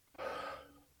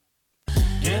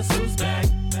Guess who's back?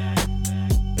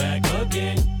 Back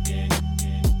again.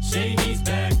 Shady's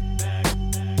back.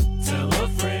 Tell a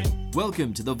friend.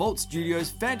 Welcome to the Vault Studios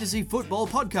Fantasy Football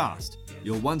Podcast,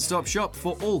 your one-stop shop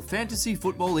for all fantasy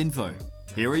football info.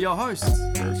 Here are your hosts.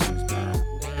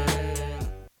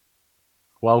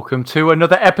 Welcome to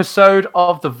another episode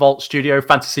of the Vault Studio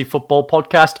Fantasy Football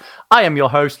Podcast. I am your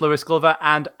host, Lewis Glover,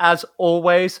 and as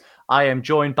always, I am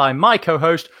joined by my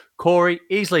co-host, Corey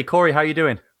Easley. Corey, how are you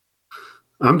doing?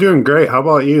 I'm doing great. How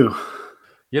about you?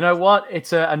 You know what?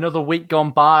 It's another week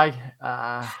gone by.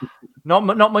 Not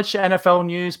much NFL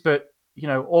news, but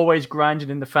always grinding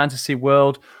in the fantasy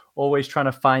world. Always trying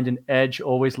to find an edge.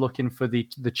 Always looking for the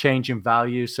change in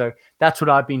value. So that's what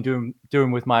I've been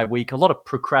doing with my week. A lot of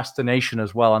procrastination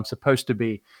as well. I'm supposed to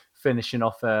be finishing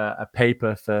off a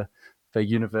paper for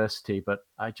university, but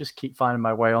I just keep finding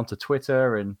my way onto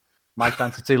Twitter and my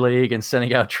fantasy league and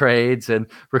sending out trades and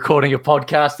recording a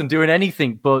podcast and doing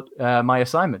anything but my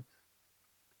assignment.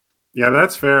 Yeah,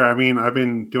 that's fair. I mean, I've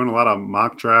been doing a lot of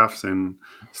mock drafts and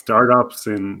startups,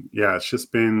 and yeah, it's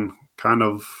just been kind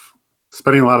of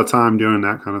spending a lot of time doing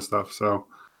that kind of stuff. So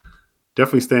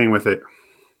definitely staying with it.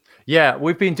 Yeah,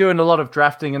 we've been doing a lot of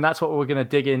drafting, and that's what we're going to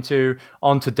dig into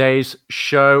on today's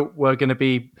show. We're going to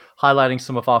be highlighting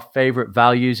some of our favorite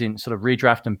values in sort of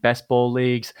redraft and best ball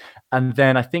leagues. And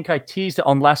then I think I teased it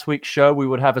on last week's show. We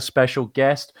would have a special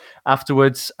guest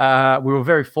afterwards. We were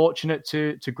very fortunate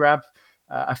to grab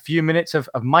a few minutes of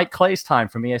Mike Clay's time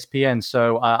from ESPN.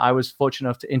 So I was fortunate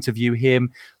enough to interview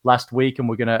him last week, and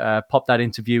we're going to pop that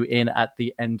interview in at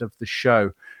the end of the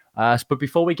show. But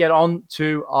before we get on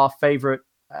to our favorite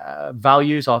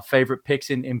values, our favorite picks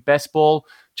in best ball,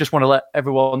 just want to let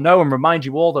everyone know and remind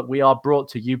you all that we are brought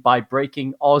to you by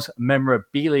Breaking Oz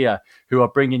Memorabilia, who are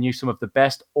bringing you some of the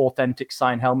best authentic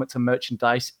signed helmets and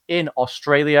merchandise in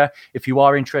Australia. If you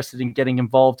are interested in getting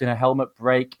involved in a helmet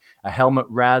break, a helmet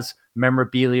raz,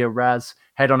 memorabilia raz,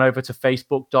 head on over to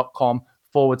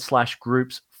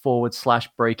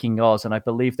facebook.com/groups/Breaking Oz. And I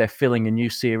believe they're filling a new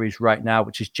series right now,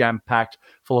 which is jam-packed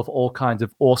full of all kinds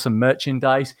of awesome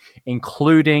merchandise,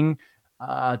 including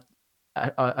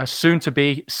a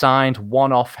soon-to-be signed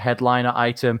one-off headliner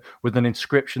item with an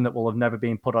inscription that will have never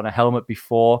been put on a helmet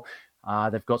before.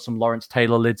 They've got some Lawrence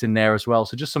Taylor lids in there as well.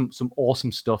 So just some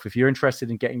awesome stuff. If you're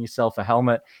interested in getting yourself a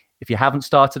helmet, if you haven't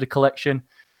started a collection,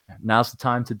 now's the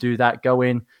time to do that. Go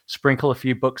in, sprinkle a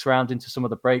few bucks around into some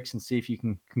of the breaks and see if you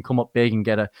can come up big and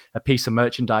get a piece of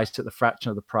merchandise at the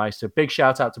fraction of the price. So big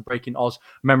shout out to Breaking Oz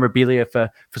Memorabilia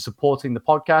for supporting the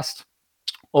podcast.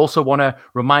 Also want to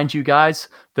remind you guys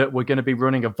that we're going to be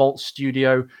running a Vault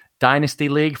Studio Dynasty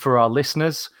League for our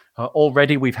listeners.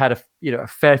 Already we've had a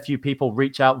fair few people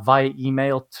reach out via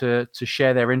email to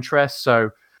share their interest.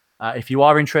 So if you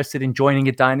are interested in joining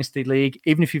a Dynasty League,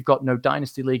 even if you've got no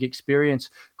Dynasty League experience,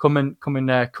 come and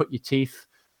cut your teeth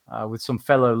with some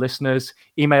fellow listeners.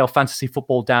 Email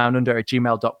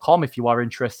fantasyfootballdownunder@gmail.com if you are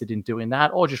interested in doing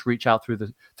that, or just reach out through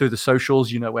the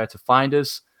socials. You know where to find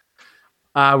us.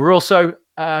 We're also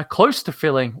close to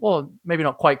filling, well, maybe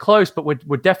not quite close, but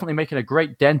we're definitely making a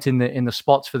great dent in the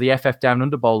spots for the FF Down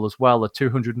Under Bowl as well, a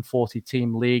 240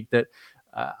 team league that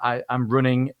I'm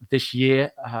running this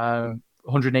year.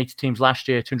 180 teams last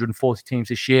year, 240 teams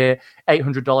this year,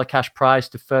 $800 cash prize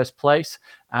to first place.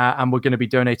 And we're going to be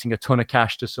donating a ton of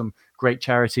cash to some great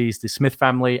charities, the Smith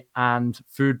family and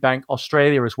Food Bank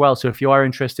Australia as well. So if you are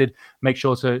interested, make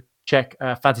sure to check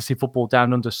Fantasy Football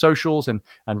Down Under socials and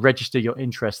register your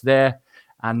interest there.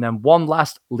 And then one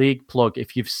last league plug.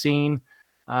 If you've seen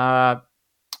my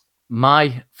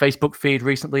Facebook feed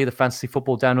recently, the Fantasy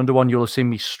Football Down Under one, you'll have seen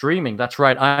me streaming. That's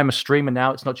right, I'm a streamer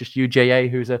now. It's not just UJA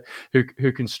who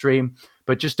can stream,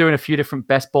 but just doing a few different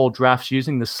best ball drafts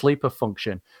using the sleeper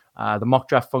function, the mock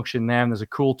draft function there. And there's a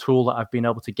cool tool that I've been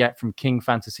able to get from King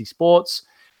Fantasy Sports.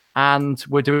 And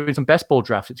we're doing some best ball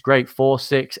drafts. It's great. 4,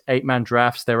 6, 8-man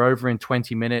drafts. They're over in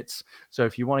 20 minutes. So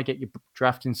if you want to get your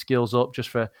drafting skills up just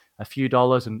for a few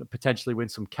dollars and potentially win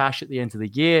some cash at the end of the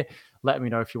year, let me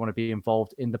know if you want to be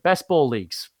involved in the best ball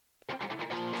leagues.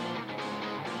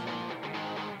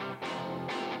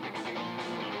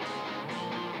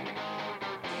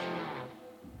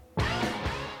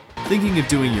 Thinking of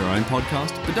doing your own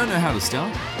podcast but don't know how to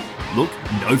start? Look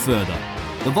no further.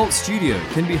 The Vault Studio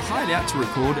can be hired out to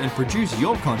record and produce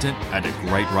your content at a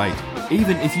great rate.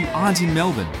 Even if you aren't in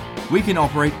Melbourne, we can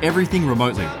operate everything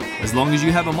remotely, as long as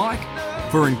you have a mic.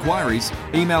 For inquiries,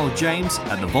 email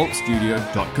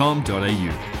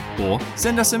james@thevaultstudio.com.au or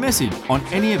send us a message on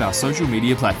any of our social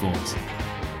media platforms.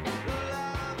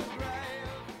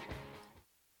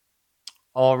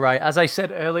 All right. As I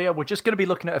said earlier, we're just going to be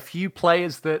looking at a few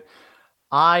players that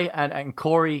and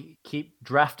Corey keep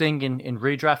drafting in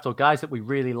redraft or guys that we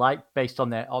really like based on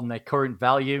their current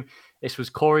value. This was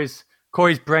Corey's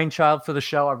brainchild for the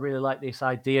show. I really like this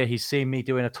idea. He's seen me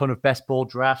doing a ton of best ball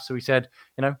drafts, so he said,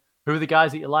 who are the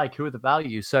guys that you like? Who are the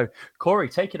values? So Corey,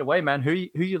 take it away, man. Who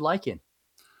you liking?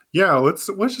 Yeah, let's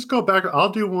just go back. I'll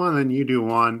do one, and you do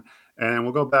one, and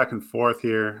we'll go back and forth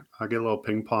here. I'll get a little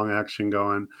ping pong action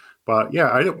going. But yeah,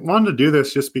 I wanted to do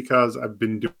this just because I've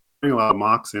been doing a lot of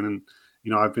mocks and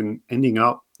I've been ending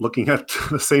up looking at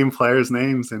the same players'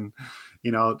 names and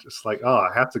just like, oh,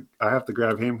 I have to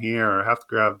grab him here, or I have to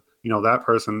grab that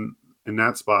person in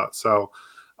that spot. So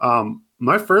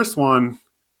my first one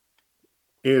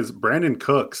is Brandon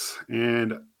Cooks,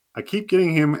 and I keep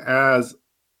getting him as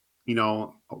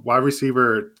wide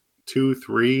receiver 2,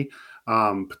 3.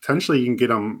 Potentially you can get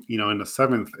him in the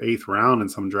 7th, 8th round in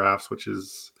some drafts, which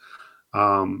is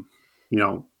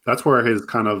that's where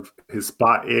his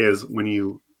spot is when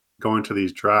you go into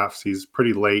these drafts. He's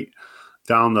pretty late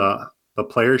down the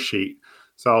player sheet.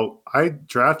 So I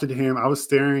drafted him. I was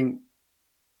staring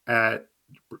at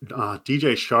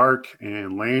DJ Shark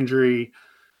and Landry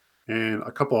and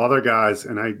a couple other guys,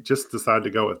 and I just decided to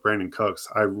go with Brandon Cooks.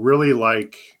 I really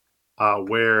like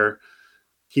where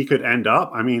he could end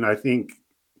up. I mean, I think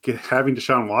having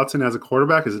Deshaun Watson as a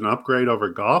quarterback is an upgrade over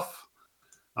Goff.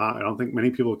 I don't think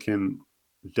many people can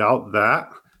doubt that.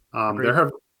 There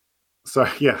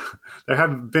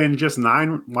have been just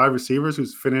 9 wide receivers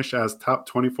who's finished as top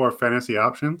 24 fantasy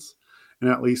options in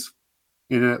at least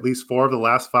 4 of the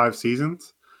last 5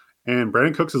 seasons, and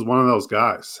Brandon Cooks is one of those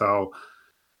guys. So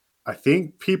I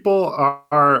think people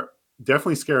are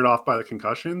definitely scared off by the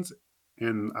concussions,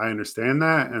 and I understand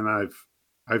that. And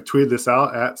I've tweeted this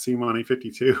out at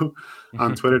cmoney52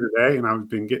 on Twitter today, and I've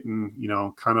been getting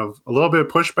kind of a little bit of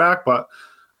pushback, but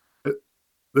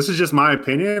this is just my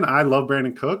opinion. I love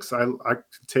Brandon Cooks. I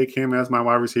take him as my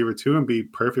wide receiver 2 and be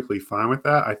perfectly fine with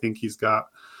that. I think he's got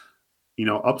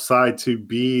upside to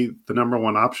be the number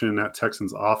 1 option in that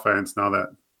Texans offense now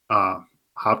that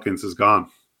Hopkins is gone.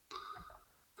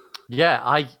 Yeah,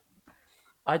 I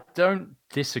don't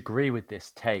disagree with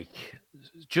this take.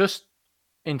 Just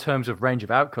in terms of range of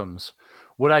outcomes,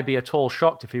 would I be at all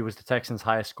shocked if he was the Texans'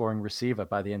 highest scoring receiver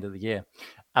by the end of the year?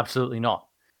 Absolutely not.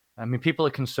 I mean, people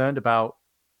are concerned about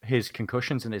his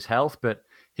concussions and his health, but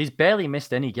he's barely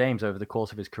missed any games over the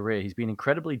course of his career. He's been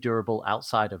incredibly durable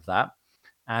outside of that.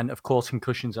 And of course,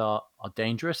 concussions are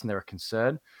dangerous and they're a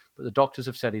concern, but the doctors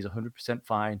have said he's 100%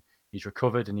 fine. He's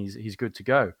recovered and he's good to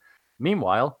go.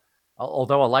 Meanwhile,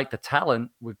 although I like the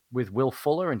talent with Will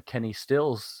Fuller and Kenny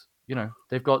Stills,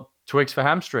 they've got twigs for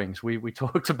hamstrings. We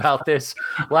talked about this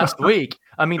last week.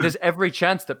 I mean, there's every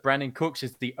chance that Brandon Cooks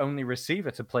is the only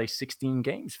receiver to play 16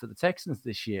 games for the Texans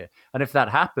this year. And if that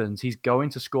happens, he's going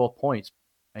to score points.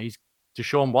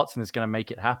 Deshaun Watson is going to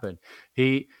make it happen.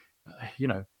 It's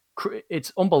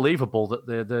unbelievable that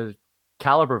the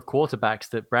caliber of quarterbacks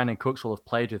that Brandon Cooks will have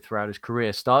played with throughout his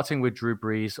career, starting with Drew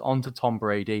Brees on to Tom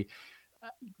Brady.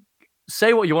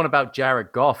 Say what you want about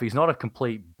Jared Goff. He's not a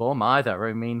complete bum either.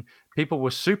 I mean, people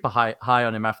were super high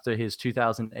on him after his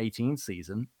 2018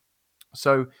 season.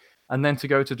 So, and then to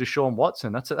go to Deshaun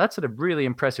Watson, that's a really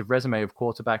impressive resume of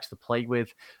quarterbacks to play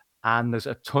with. And there's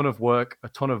a ton of work, a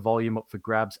ton of volume up for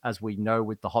grabs, as we know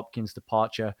with the Hopkins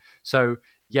departure. So,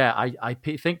 yeah, I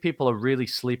think people are really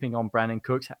sleeping on Brandon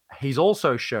Cooks. He's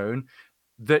also shown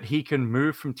that he can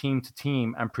move from team to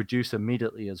team and produce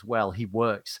immediately as well. He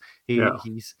works.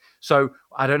 So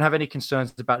I don't have any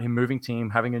concerns about him moving team,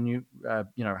 having a new,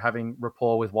 having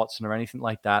rapport with Watson or anything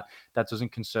like that. That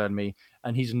doesn't concern me.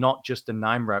 And he's not just a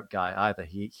 9 route guy either.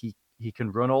 He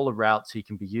can run all the routes. He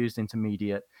can be used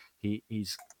intermediate.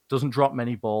 He's doesn't drop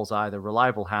many balls either.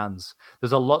 Reliable hands.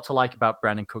 There's a lot to like about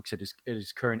Brandon Cooks at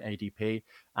his current ADP,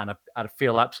 and I'd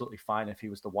feel absolutely fine if he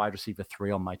was the wide receiver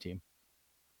 3 on my team.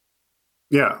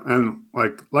 Yeah, and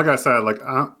like I said,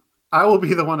 I will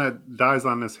be the one that dies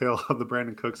on this hill of the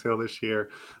Brandon Cooks hill this year.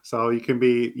 So you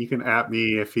can at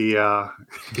me if he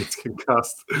gets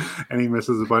concussed and he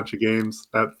misses a bunch of games.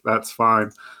 That's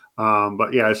fine.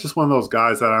 But yeah, it's just one of those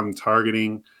guys that I'm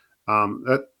targeting.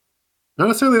 That not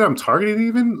necessarily that I'm targeting,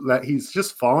 even that he's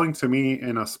just falling to me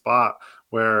in a spot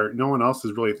where no one else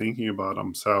is really thinking about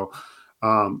him. So,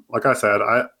 like I said,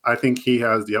 I think he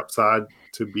has the upside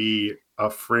to be a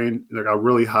friend, like a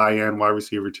really high-end wide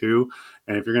receiver 2.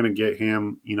 And if you're going to get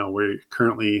him, where you're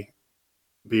currently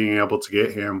being able to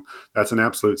get him, that's an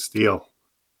absolute steal.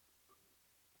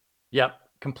 Yep,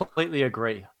 completely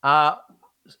agree.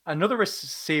 Another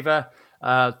receiver,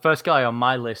 First guy on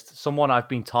my list, someone I've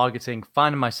been targeting,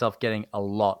 finding myself getting a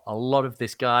lot of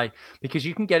this guy, because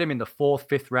you can get him in the 4th,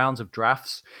 5th rounds of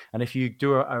drafts. And if you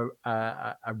do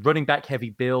a running back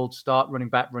heavy build, start running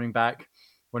back,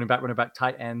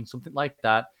 tight end, something like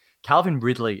that. Calvin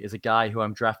Ridley is a guy who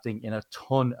I'm drafting in a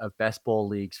ton of best ball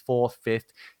leagues, 4th, 5th,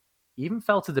 even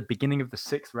fell to the beginning of the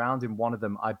 6th round in one of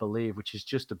them, I believe, which is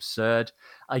just absurd.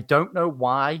 I don't know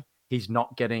why he's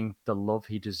not getting the love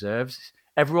he deserves.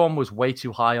 Everyone was way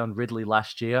too high on Ridley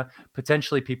last year.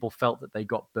 Potentially people felt that they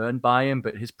got burned by him,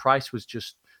 but his price was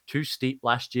just too steep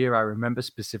last year. I remember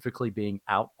specifically being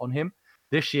out on him.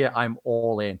 This year, I'm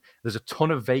all in. There's a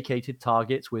ton of vacated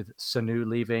targets with Sanu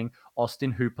leaving,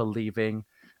 Austin Hooper leaving,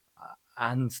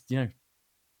 and,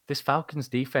 this Falcons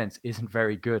defense isn't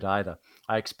very good either.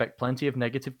 I expect plenty of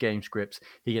negative game scripts.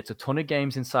 He gets a ton of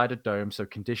games inside a dome, so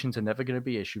conditions are never going to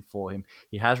be an issue for him.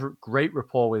 He has great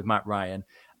rapport with Matt Ryan.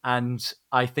 And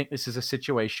I think this is a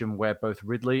situation where both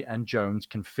Ridley and Jones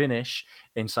can finish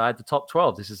inside the top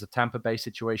 12. This is a Tampa Bay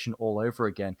situation all over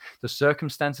again. The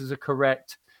circumstances are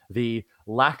correct. The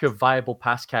lack of viable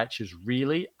pass catches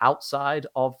really outside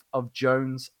of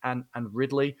Jones and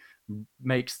Ridley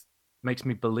makes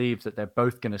me believe that they're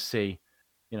both going to see,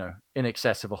 in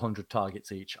excess of 100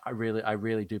 targets each. I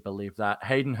really do believe that.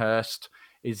 Hayden Hurst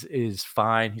is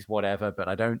fine. He's whatever, but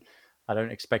I don't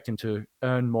expect him to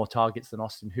earn more targets than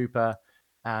Austin Hooper.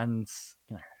 And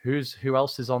who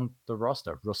else is on the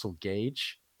roster? Russell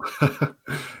Gage. Yeah,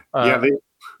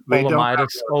 they Olamide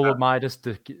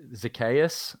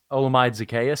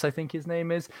Zacchaeus, I think his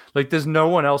name is. Like, there's no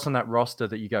one else on that roster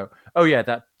that you go, oh yeah,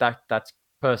 that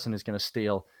person is going to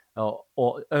steal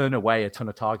or earn away a ton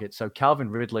of targets. So Calvin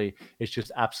Ridley is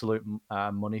just absolute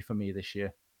money for me this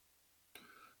year.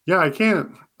 Yeah,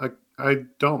 I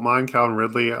don't mind Calvin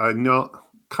Ridley. I know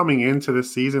coming into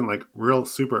this season, like real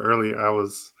super early, I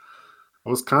was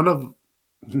kind of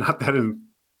not that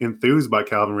enthused by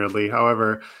Calvin Ridley.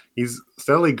 However, he's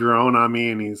steadily grown on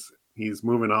me, and he's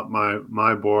moving up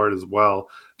my board as well,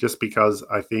 just because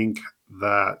I think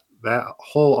that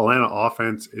whole Atlanta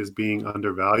offense is being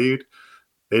undervalued.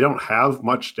 They don't have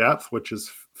much depth, which is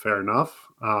fair enough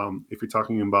if you're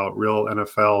talking about real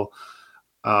NFL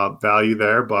value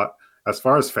there. But as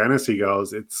far as fantasy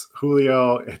goes, it's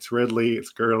Julio, it's Ridley, it's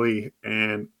Gurley,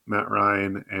 and Matt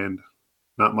Ryan, and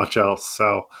not much else.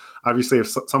 So obviously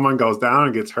if someone goes down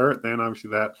and gets hurt, then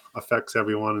obviously that affects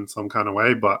everyone in some kind of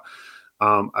way. But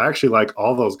I actually like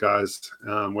all those guys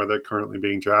where they're currently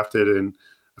being drafted. And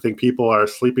I think people are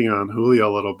sleeping on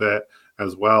Julio a little bit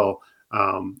as well,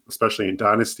 especially in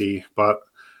Dynasty. But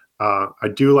I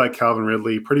do like Calvin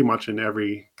Ridley pretty much in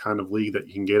every kind of league that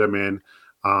you can get him in,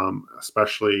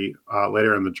 especially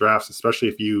later in the drafts, especially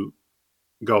if you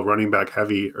go running back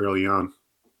heavy early on.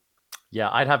 Yeah,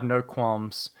 I'd have no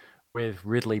qualms with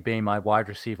Ridley being my wide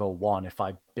receiver 1 if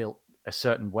I built a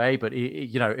certain way. But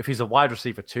if he's a wide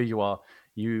receiver 2, you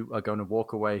are going to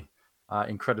walk away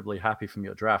incredibly happy from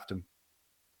your draft. And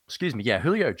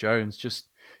Julio Jones just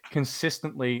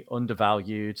consistently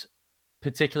undervalued,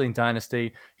 particularly in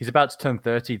Dynasty. He's about to turn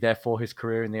 30, therefore his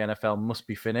career in the NFL must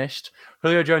be finished.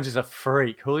 Julio Jones is a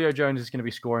freak. Julio Jones is going to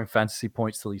be scoring fantasy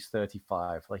points till he's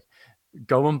 35. Like,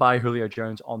 go and buy Julio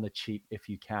Jones on the cheap if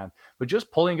you can. But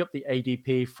just pulling up the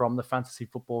ADP from the fantasy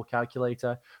football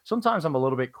calculator, sometimes I'm a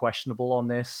little bit questionable on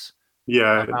this.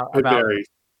 Yeah, it varies.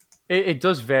 It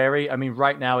does vary. I mean,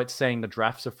 right now it's saying the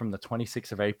drafts are from the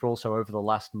 26th of April, so over the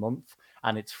last month,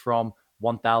 and it's from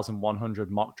 1,100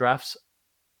 mock drafts,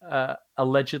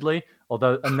 allegedly.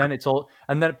 But then it's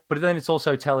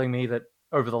also telling me that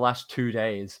over the last 2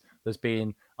 days, there's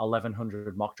been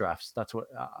 1,100 mock drafts. That's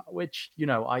which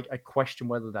I question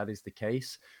whether that is the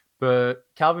case. But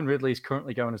Calvin Ridley is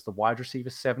currently going as the wide receiver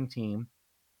 17,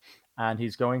 and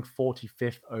he's going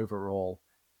 45th overall.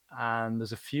 And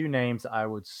there's a few names that I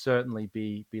would certainly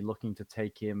be looking to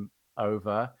take him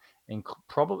over,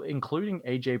 probably including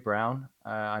AJ Brown.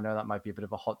 I know that might be a bit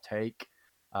of a hot take.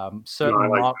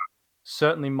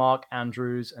 Certainly Mark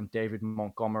Andrews and David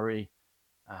Montgomery.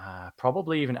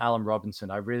 Probably even Allen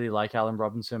Robinson. I really like Allen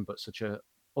Robinson, but such a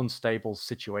unstable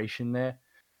situation there.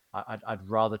 I'd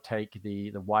rather take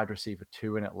the wide receiver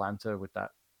 2 in Atlanta with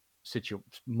that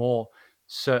more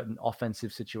certain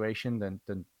offensive situation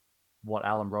than what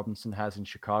Allen Robinson has in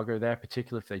Chicago there,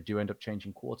 particularly if they do end up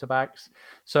changing quarterbacks.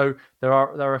 So there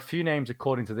are a few names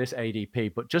according to this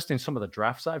ADP, but just in some of the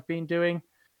drafts I've been doing,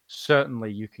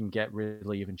 certainly you can get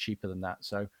really even cheaper than that.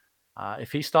 So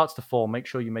if he starts to fall, make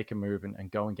sure you make a move and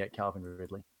go and get Calvin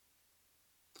Ridley.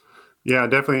 Yeah,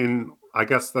 definitely. And I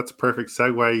guess that's a perfect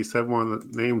segue. You said one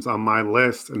of the names on my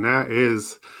list, and that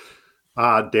is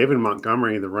David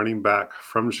Montgomery, the running back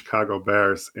from the Chicago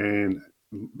Bears, and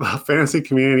the fantasy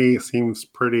community seems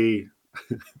pretty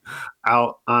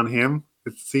out on him.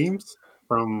 It seems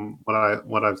from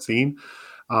what I've seen,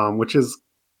 which is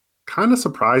kind of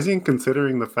surprising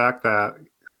considering the fact that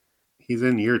he's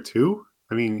in year 2.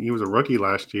 I mean, he was a rookie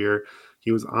last year.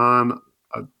 He was on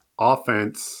an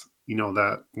offense,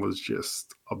 that was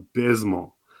just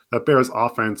abysmal. That Bears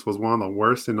offense was one of the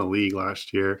worst in the league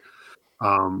last year.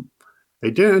 They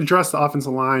didn't address the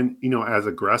offensive line, as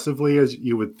aggressively as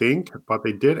you would think, but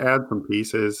they did add some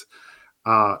pieces.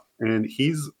 And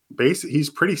he's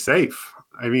pretty safe.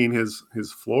 I mean,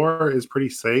 his floor is pretty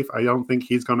safe. I don't think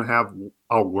he's going to have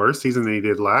a worse season than he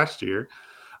did last year.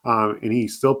 And he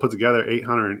still put together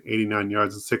 889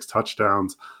 yards and 6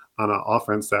 touchdowns on an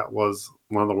offense that was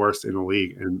one of the worst in the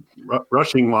league. And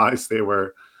rushing wise,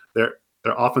 their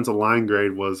offensive line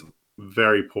grade was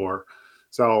very poor.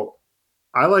 So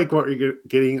I like what you're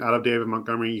getting out of David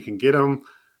Montgomery. You can get him,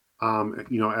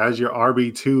 as your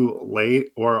RB2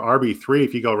 late or RB3.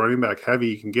 If you go running back heavy,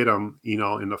 you can get him, in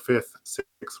the 5th,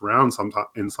 6th round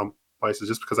in some places,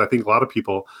 just because I think a lot of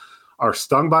people are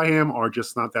stung by him or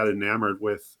just not that enamored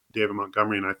with David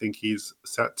Montgomery. And I think he's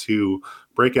set to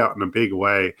break out in a big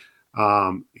way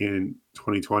in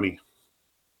 2020.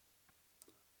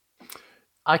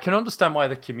 I can understand why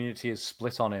the community is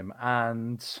split on him.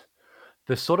 And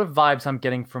the sort of vibes I'm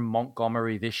getting from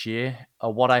Montgomery this year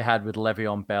are what I had with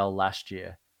Le'Veon Bell last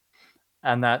year.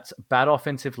 And that's bad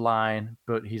offensive line,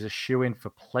 but he's a shoo-in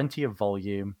for plenty of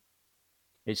volume.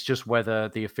 It's just whether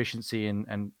the efficiency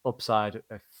and upside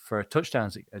for a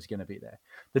touchdown is going to be there.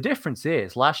 The difference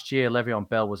is last year, Le'Veon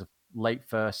Bell was a late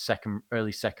first,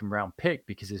 early second round pick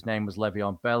because his name was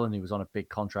Le'Veon Bell and he was on a big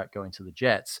contract going to the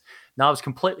Jets. Now I was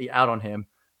completely out on him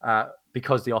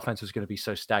because the offense was going to be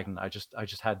so stagnant. I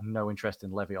just had no interest in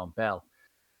Le'Veon Bell.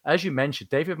 As you mentioned,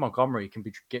 David Montgomery can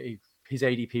be his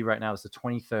ADP right now is the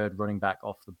 23rd running back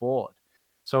off the board.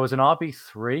 So as an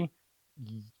RB3,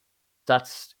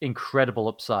 that's incredible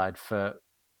upside for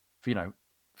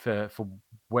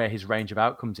where his range of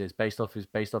outcomes is based off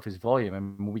his volume.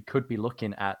 And we could be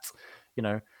looking at,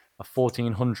 a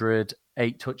 1,400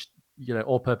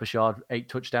 all-purpose yard 8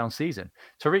 touchdown season.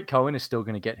 Tariq Cohen is still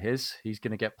going to get his. He's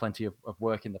going to get plenty of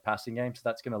work in the passing game, so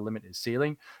that's going to limit his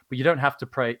ceiling. But you don't have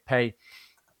to pay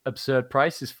absurd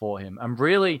prices for him. And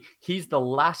really, he's the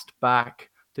last back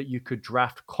that you could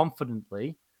draft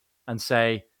confidently and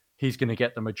say he's going to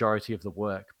get the majority of the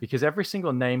work, because every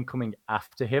single name coming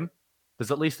after him, there's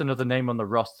at least another name on the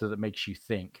roster that makes you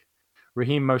think.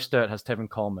 Raheem Mostert has Tevin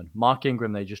Coleman. Mark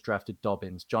Ingram, they just drafted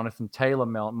Dobbins. Jonathan Taylor,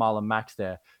 Marlon Mack's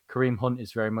there. Kareem Hunt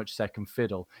is very much second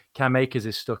fiddle. Cam Akers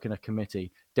is stuck in a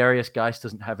committee. Darius Geis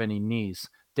doesn't have any knees.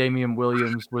 Damian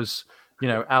Williams was,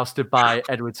 ousted by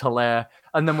Edwards-Helaire.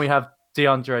 And then we have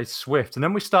DeAndre Swift. And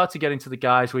then we start to get into the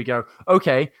guys we go,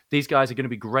 okay, these guys are going to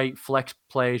be great flex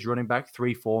plays, running back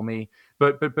 3 for me.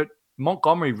 But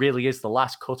Montgomery really is the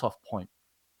last cutoff point.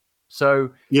 So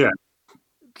yeah,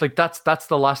 like that's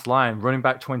the last line, running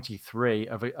back 23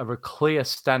 of a clear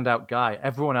standout guy.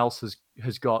 Everyone else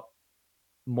has got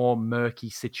more murky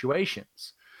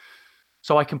situations.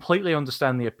 So I completely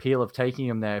understand the appeal of taking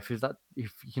him there.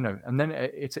 And then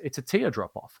it's a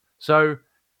teardrop off. So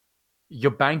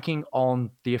you're banking on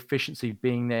the efficiency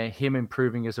being there, him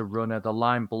improving as a runner, the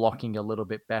line blocking a little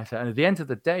bit better. And at the end of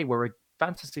the day,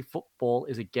 fantasy football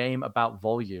is a game about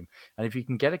volume. And if you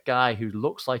can get a guy who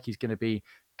looks like he's going to be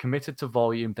committed to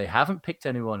volume, they haven't picked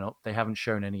anyone up. They haven't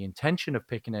shown any intention of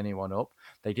picking anyone up.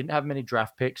 They didn't have many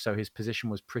draft picks, so his position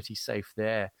was pretty safe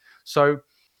there. So,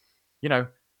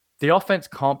 the offense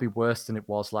can't be worse than it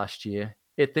was last year.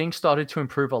 Things started to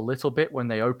improve a little bit when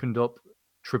they opened up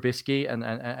Trubisky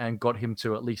and got him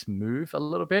to at least move a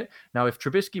little bit. Now, if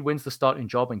Trubisky wins the starting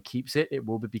job and keeps it, it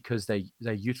will be because they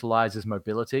utilize his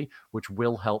mobility, which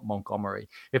will help Montgomery.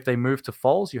 If they move to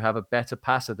Foles, you have a better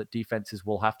passer that defenses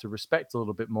will have to respect a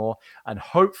little bit more, and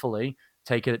hopefully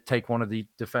take one of the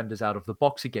defenders out of the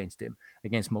box against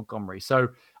Montgomery. So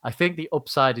I think the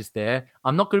upside is there.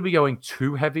 I'm not going to be going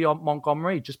too heavy on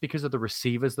Montgomery just because of the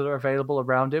receivers that are available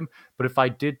around him. But if I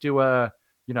did do a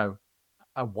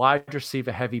wide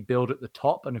receiver heavy build at the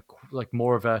top and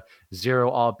more of a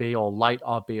 0 RB or light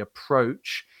RB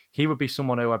approach, he would be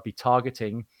someone who I'd be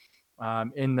targeting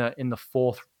in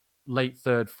the late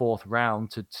third, fourth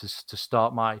round to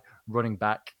start my running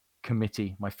back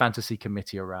committee, my fantasy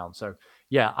committee around. So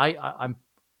yeah,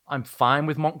 I'm fine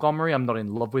with Montgomery. I'm not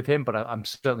in love with him, but I'm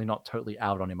certainly not totally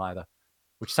out on him either.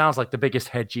 which sounds like the biggest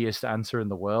hedgiest answer in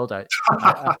the world.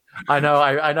 I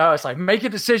know. It's like, make a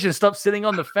decision, stop sitting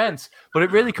on the fence. But it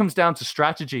really comes down to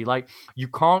strategy. Like, you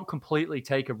can't completely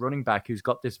take a running back who's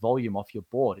got this volume off your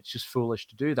board. It's just foolish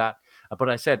to do that.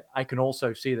 But I said, I can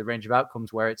also see the range of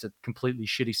outcomes where it's a completely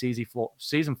shitty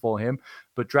season for him,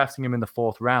 but drafting him in the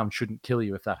 4th round shouldn't kill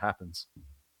you if that happens.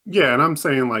 Yeah, and I'm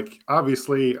saying, like,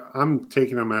 obviously I'm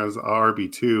taking him as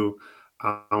RB2,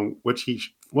 which he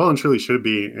well and truly should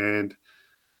be.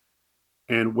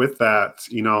 And with that,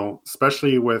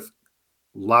 especially with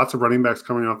lots of running backs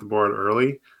coming off the board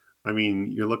early, I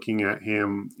mean, you're looking at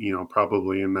him,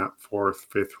 probably in that 4th,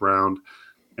 5th round,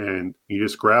 and you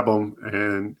just grab him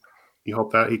and you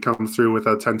hope that he comes through with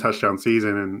a 10 touchdown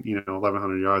season and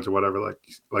 1,100 yards or whatever,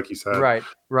 like you said. Right.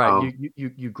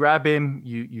 You grab him,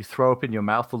 you throw up in your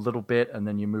mouth a little bit, and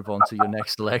then you move on to your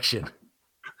next selection.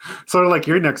 Sort of like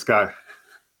your next guy.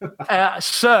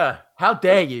 Sir, how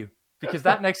dare you? Because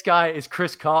that next guy is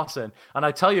Chris Carson. And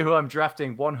I tell you who I'm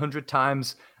drafting 100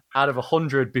 times out of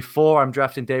 100 before I'm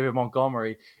drafting David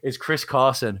Montgomery is Chris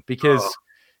Carson, because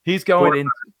he's going in.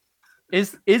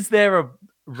 Is there a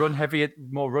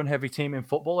more run heavy team in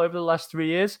football over the last 3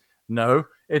 years? No,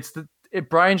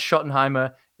 Brian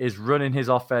Schottenheimer is running his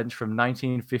offense from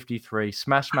 1953,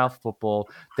 smash mouth football.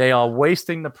 They are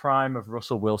wasting the prime of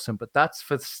Russell Wilson, but that's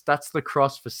the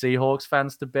cross for Seahawks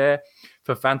fans to bear.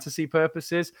 For fantasy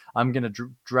purposes, I'm going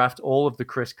to draft all of the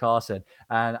Chris Carson,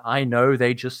 and I know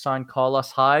they just signed Carlos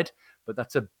Hyde, but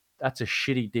that's a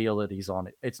shitty deal that he's on.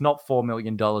 It's not $4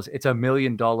 million. It's $1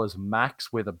 million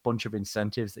max with a bunch of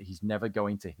incentives that he's never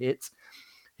going to hit.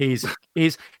 He's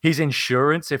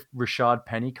insurance if Rashad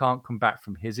Penny can't come back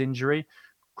from his injury.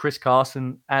 Chris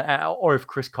Carson, or if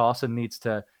Chris Carson needs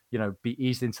to, be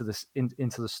eased into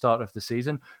the start of the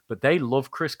season. But they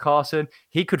love Chris Carson.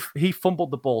 He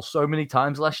fumbled the ball so many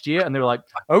times last year, and they were like,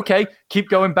 okay, keep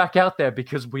going back out there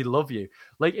because we love you.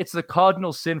 Like, it's the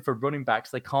cardinal sin for running backs.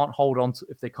 If they can't hold on to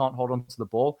the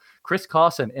ball. Chris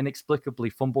Carson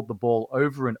inexplicably fumbled the ball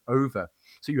over and over.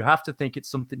 So you have to think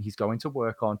it's something he's going to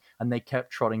work on, and they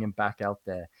kept trotting him back out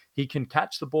there. He can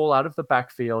catch the ball out of the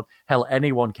backfield. Hell,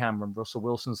 anyone can when Russell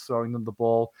Wilson's throwing them the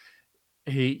ball.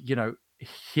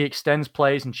 He extends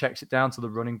plays and checks it down to the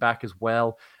running back as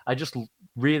well. I just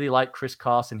really like Chris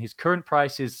Carson. His current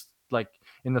price is like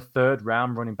in the 3rd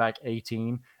round, running back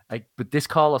 18. But this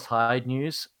Carlos Hyde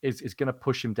news is going to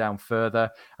push him down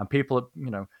further. And people,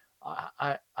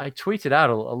 I tweeted out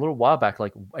a little while back,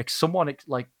 like someone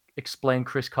explain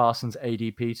Chris Carson's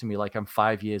ADP to me like I'm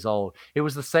 5 years old. It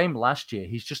was the same last year.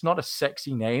 He's just not a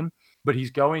sexy name, but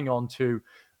he's going on to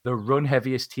the run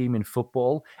heaviest team in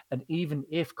football. And even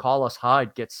if Carlos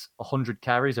Hyde gets 100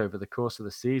 carries over the course of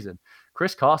the season,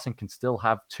 Chris Carson can still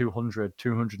have 200,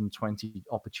 220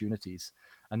 opportunities.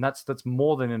 And that's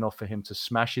more than enough for him to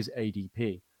smash his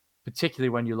ADP, particularly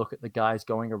when you look at the guys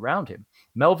going around him.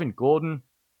 Melvin Gordon,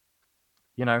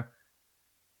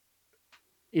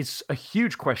 is a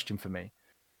huge question for me.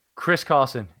 Chris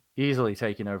Carson easily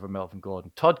taking over Melvin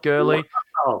Gordon. Todd Gurley.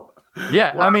 Wow.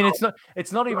 Yeah, Wow. I mean,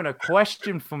 it's not even a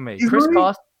question for me.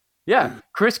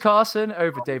 Chris Carson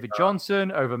over David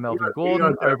Johnson, over Melvin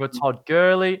Gordon, over Todd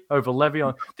Gurley, over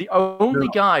Le'Veon. The only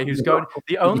guy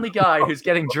who's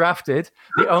getting drafted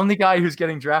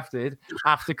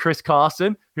after Chris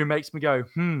Carson, who makes me go,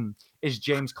 is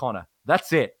James Conner.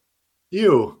 That's it.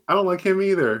 I don't like him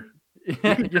either. You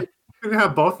can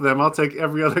have both of them. I'll take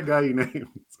every other guy you named.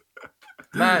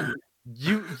 Man,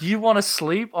 you want to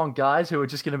sleep on guys who are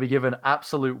just going to be given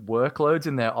absolute workloads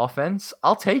in their offense?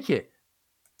 I'll take it.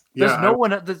 There's no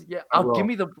one.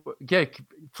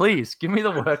 Please give me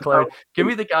the workload. Give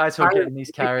me the guys who are getting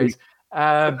these carries.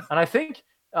 And I think,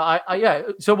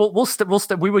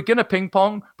 So we were gonna ping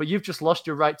pong, but you've just lost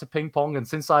your right to ping pong. And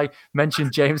since I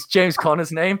mentioned James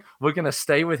Conner's name, we're gonna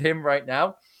stay with him right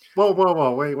now. Whoa!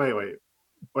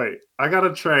 Wait! I got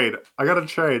to trade.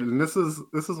 And this is.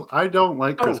 I don't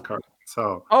like Chris Carson.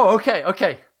 So. Oh,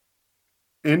 okay.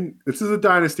 And this is a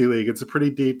dynasty league. It's a pretty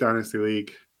deep dynasty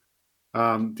league.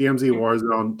 DMZ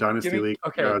Warzone Dynasty League.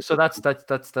 Okay, so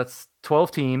that's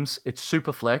 12 teams. It's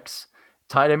super flex,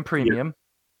 tight end premium.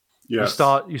 Yeah.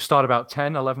 You start about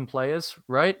 10, 11 players,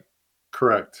 right?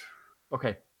 Correct.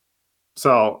 Okay.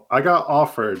 So I got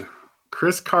offered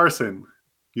Chris Carson,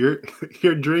 your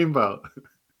dreamboat.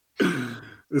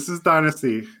 This is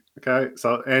Dynasty. Okay.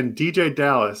 So, and DJ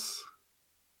Dallas.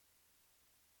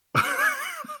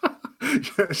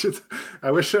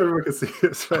 I wish everyone could see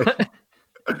this, right?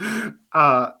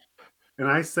 And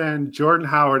I send Jordan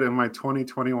Howard in my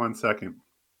 2021 second.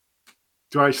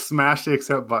 Do I smash the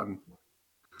accept button?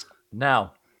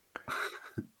 Now,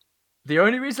 the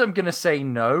only reason I'm going to say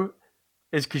no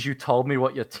is because you told me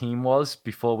what your team was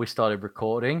before we started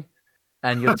recording,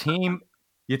 and your team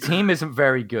isn't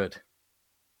very good.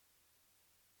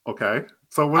 Okay.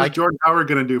 So what is Jordan Howard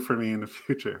going to do for me in the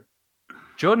future?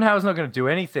 Jordan Howard's not going to do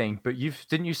anything, but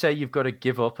didn't you say you've got to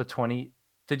give up a 20?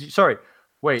 Did you? Sorry,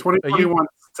 wait. 2021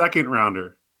 second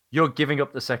rounder. You're giving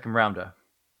up the second rounder.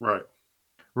 Right.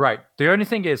 Right. The only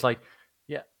thing is, like,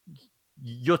 yeah,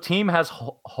 your team has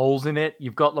holes in it.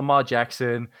 You've got Lamar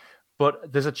Jackson,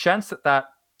 but there's a chance that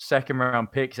second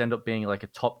round picks end up being like a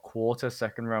top quarter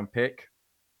second round pick.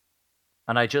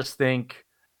 And I just think,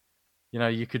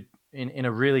 you could in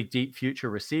a really deep future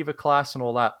receiver class and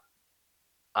all that.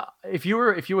 If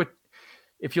your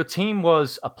team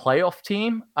was a playoff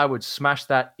team, I would smash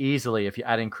that easily if you're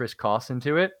adding Chris Carson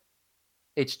to it.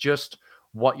 It's just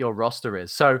what your roster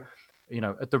is. So,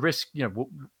 at the risk,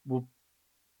 we'll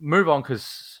move on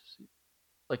because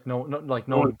no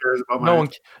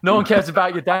one cares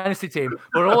about your dynasty team.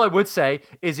 But all I would say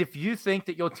is if you think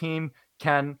that your team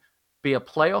can be a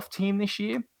playoff team this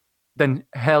year, then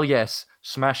hell yes,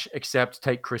 smash, accept,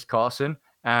 take Chris Carson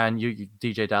and you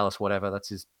DJ Dallas, whatever. That's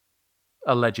his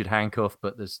alleged handcuff,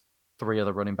 but there's 3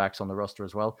 other running backs on the roster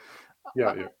as well.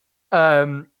 Yeah.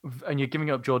 And you're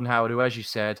giving up Jordan Howard, who, as you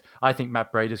said, I think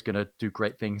Matt Breida going to do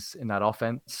great things in that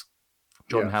offense.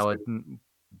 Jordan Howard,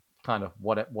 kind of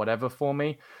whatever for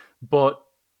me. But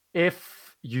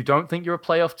if you don't think you're a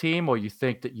playoff team, or you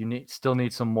think that you still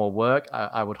need some more work,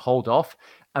 I would hold off.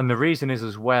 And the reason is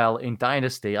as well in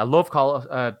Dynasty, I love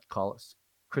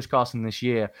Chris Carson this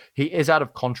year. He is out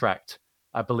of contract,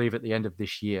 I believe, at the end of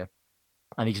this year,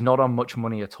 and he's not on much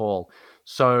money at all.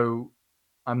 So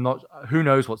who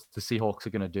knows what the Seahawks are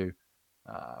going to do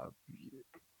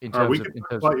in terms of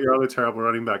your other terrible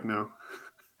running back now.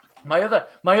 My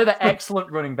other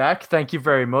excellent running back, thank you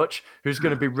very much, who's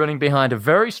going to be running behind a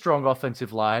very strong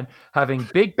offensive line, having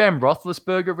Big Ben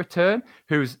Roethlisberger return,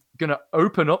 who's going to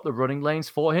open up the running lanes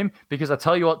for him, because I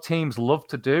tell you what teams love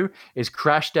to do is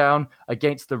crash down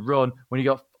against the run when you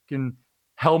got fucking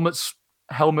helmet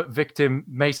victim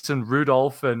Mason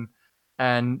Rudolph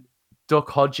and Duck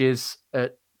Hodges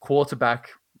at quarterback,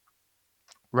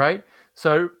 right?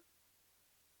 So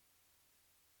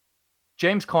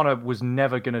James Conner was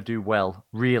never going to do well,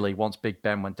 really, once Big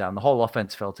Ben went down. The whole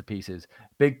offense fell to pieces.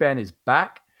 Big Ben is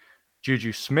back.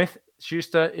 Juju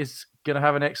Smith-Schuster is going to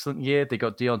have an excellent year. They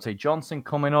got Deontay Johnson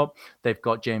coming up. They've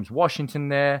got James Washington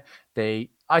there. I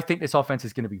think this offense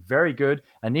is going to be very good.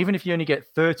 And even if you only get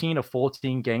 13 or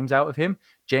 14 games out of him,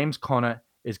 James Conner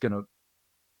is going to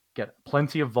get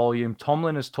plenty of volume.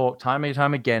 Tomlin has talked time and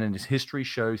time again, and his history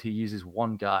shows he uses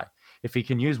one guy. If he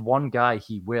can use one guy,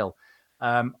 he will.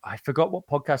 I forgot what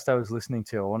podcast I was listening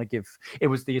to. It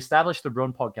was the Establish the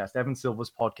Run podcast, Evan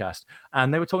Silver's podcast.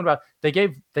 And they were talking about, they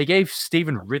gave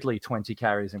Stephen Ridley 20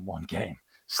 carries in one game.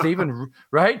 Stephen,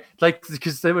 right? Like,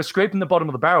 because they were scraping the bottom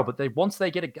of the barrel, but once they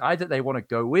get a guy that they want to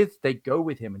go with, they go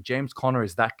with him. And James Conner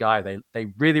is that guy. They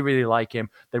really, really like him.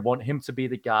 They want him to be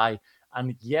the guy.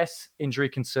 And yes, injury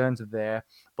concerns are there,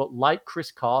 but like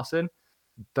Chris Carson,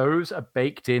 those are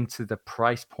baked into the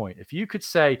price point. If you could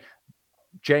say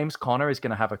James Conner is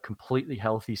going to have a completely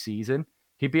healthy season,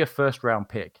 he'd be a first-round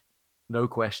pick, no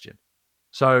question.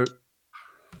 So,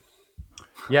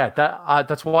 yeah,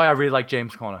 that's why I really like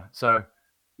James Conner. So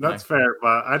that's fair,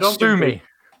 but I don't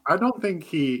think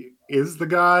he is the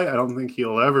guy. I don't think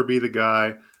he'll ever be the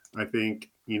guy. I think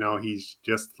he's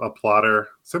just a plotter,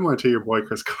 similar to your boy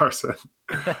Chris Carson.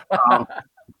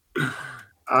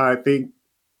 I think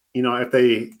if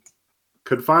they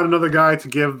could find another guy to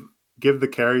give the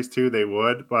carries to, they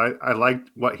would. But I like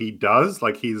what he does.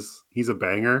 Like he's a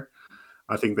banger.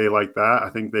 I think they like that. I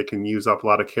think they can use up a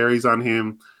lot of carries on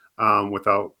him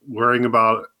without worrying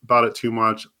about it too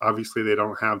much. Obviously, they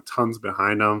don't have tons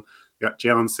behind them. You got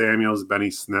Jalen Samuels, Benny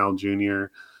Snell Jr.,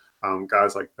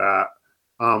 guys like that.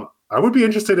 I would be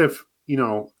interested if,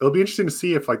 it'll be interesting to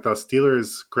see if like the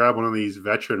Steelers grab one of these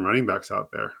veteran running backs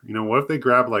out there. What if they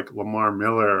grab like Lamar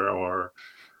Miller or,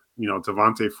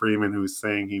 Devontae Freeman, who's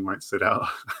saying he might sit out.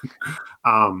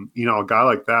 A guy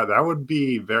like that, that would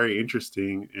be very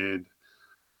interesting. And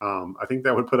I think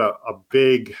that would put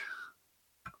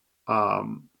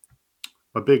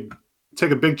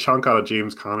take a big chunk out of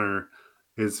James Conner,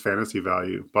 his fantasy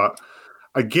value. But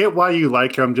I get why you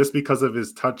like him just because of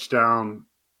his touchdown,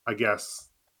 I guess.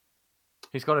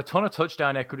 He's got a ton of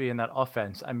touchdown equity in that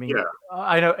offense. I mean, yeah.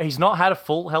 I know he's not had a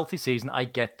full healthy season. I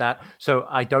get that. So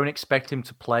I don't expect him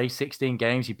to play 16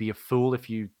 games. You'd be a fool if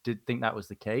you did think that was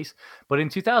the case. But in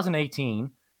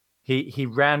 2018, he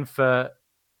ran for,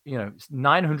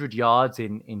 900 yards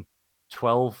in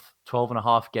 12 12 and a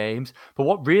half games. But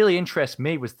what really interests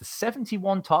me was the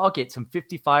 71 targets and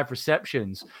 55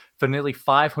 receptions for nearly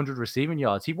 500 receiving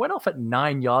yards. He went off at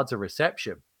 9 yards a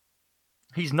reception.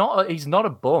 He's not a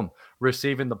bum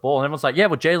receiving the ball. And everyone's like, yeah,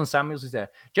 well, Jalen Samuels is there.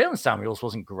 Jalen Samuels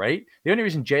wasn't great. The only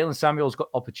reason Jalen Samuels got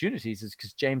opportunities is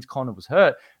because James Conner was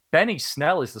hurt. Benny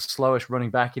Snell is the slowest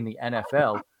running back in the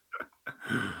NFL.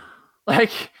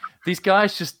 Like, these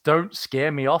guys just don't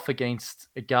scare me off against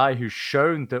a guy who's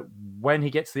shown that when he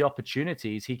gets the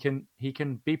opportunities, he can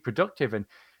be productive. And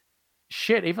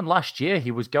shit, even last year,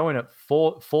 he was going at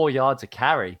four yards a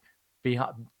carry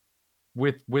behind,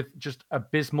 with just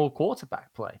abysmal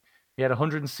quarterback play. He had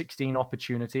 116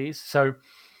 opportunities. So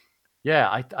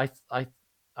yeah,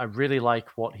 I really like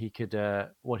what he could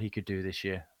do this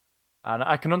year. And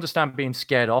I can understand being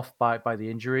scared off by the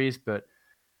injuries, but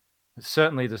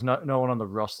certainly there's no one on the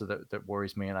roster that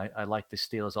worries me. And I like the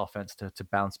Steelers offense to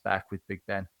bounce back with Big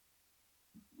Ben.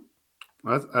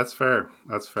 That's fair.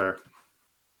 That's fair.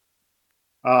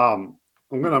 I'm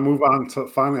going to move on to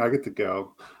finally I get to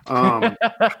go.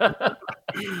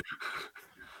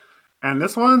 And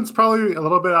this one's probably a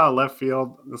little bit out of left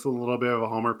field. This is a little bit of a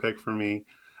homer pick for me.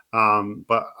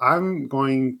 But I'm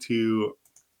going to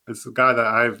 – it's a guy that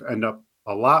I've ended up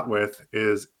a lot with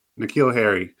is N'Keal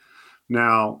Harry.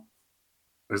 Now,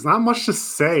 there's not much to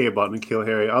say about N'Keal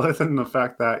Harry other than the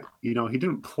fact that, he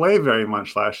didn't play very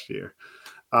much last year.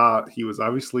 He was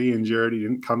obviously injured. He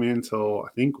didn't come in until, I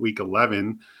think, week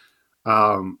 11.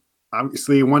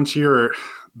 Obviously, once you're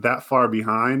that far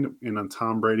behind in a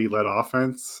Tom Brady-led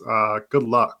offense, good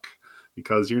luck,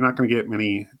 because you're not going to get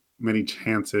many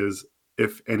chances,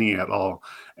 if any at all.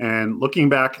 And looking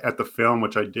back at the film,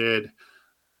 which I did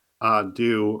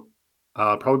do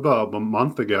probably about a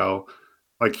month ago,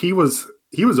 like he was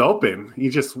open.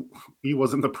 He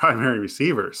wasn't the primary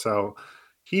receiver. So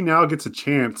he now gets a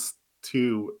chance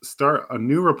to start a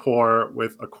new rapport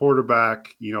with a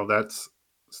quarterback, that's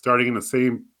starting in the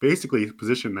same basically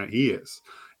position that he is.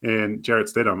 And Jarrett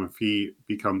Stidham, if he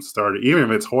becomes starter, even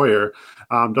if it's Hoyer,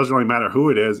 doesn't really matter who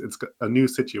it is. It's a new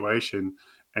situation.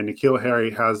 And N'Keal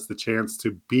Harry has the chance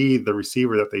to be the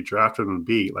receiver that they drafted him to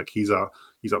be. Like he's a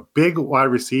big wide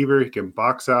receiver. He can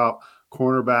box out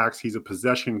cornerbacks. He's a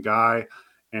possession guy.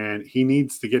 And he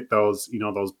needs to get those,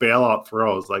 those bailout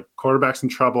throws. Like quarterback's in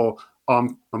trouble,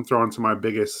 I'm throwing to my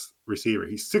biggest receiver.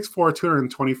 He's 6'4",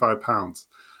 225 pounds.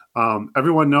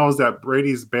 Everyone knows that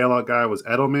Brady's bailout guy was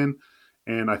Edelman,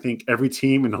 and I think every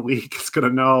team in the league is going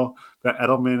to know that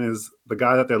Edelman is the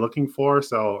guy that they're looking for,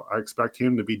 so I expect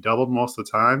him to be doubled most of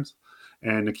the times.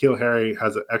 And N'Keal Harry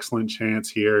has an excellent chance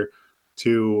here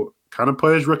to kind of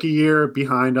put his rookie year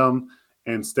behind him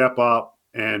and step up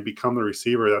and become the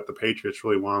receiver that the Patriots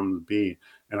really want him to be.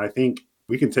 And I think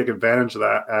we can take advantage of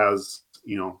that as,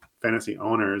 fantasy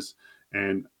owners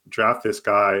and draft this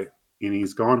guy, and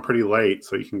he's going pretty late,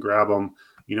 so you can grab him,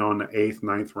 in the 8th,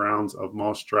 9th rounds of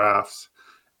most drafts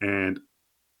and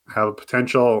have a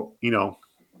potential,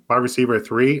 wide receiver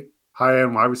 3,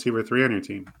 high-end wide receiver 3 on your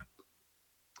team.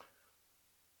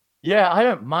 Yeah, I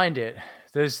don't mind it.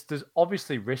 There's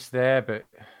obviously risk there, but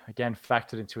again,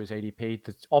 factored into his ADP,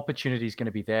 the opportunity is going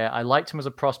to be there. I liked him as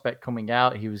a prospect coming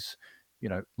out. He was,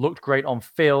 looked great on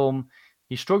film.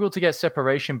 He struggled to get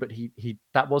separation, but he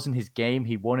that wasn't his game.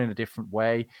 He won in a different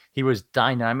way. He was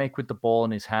dynamic with the ball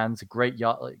in his hands. A great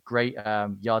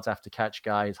yards after catch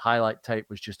guy. His highlight tape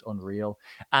was just unreal.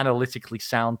 Analytically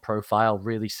sound profile,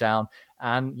 really sound.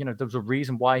 And there was a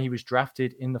reason why he was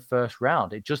drafted in the first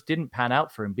round. It just didn't pan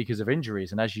out for him because of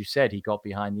injuries. And as you said, he got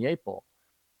behind the 8 ball.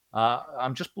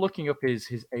 I'm just looking up his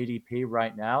ADP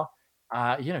right now.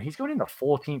 He's going in the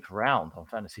 14th round on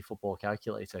Fantasy Football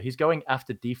Calculator. He's going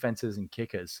after defenses and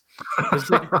kickers.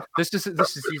 This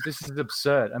is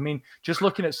absurd. I mean, just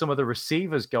looking at some of the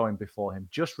receivers going before him,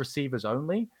 just receivers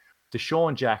only: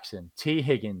 Deshaun Jackson, T.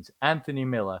 Higgins, Anthony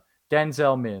Miller,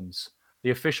 Denzel Mims, the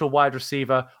official wide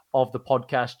receiver of the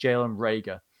podcast, Jalen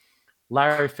Reagor,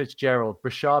 Larry Fitzgerald,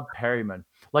 Brashad Perryman.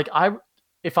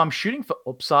 If I'm shooting for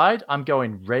upside, I'm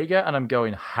going Reagor and I'm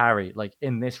going Harry, like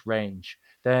in this range.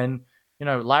 Then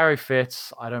Larry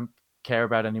Fitz, I don't care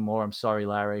about anymore. I'm sorry,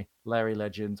 Larry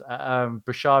legend.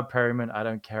 Brashad Perryman, I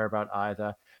don't care about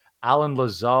either. Alan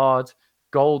Lazard,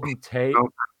 Golden Tate,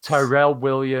 Tyrell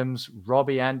Williams,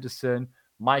 Robbie Anderson,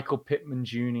 Michael Pittman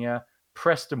Jr.,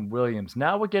 Preston Williams.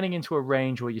 Now we're getting into a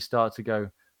range where you start to go,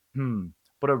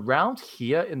 But around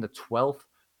here in the 12th,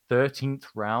 13th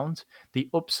round, the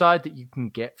upside that you can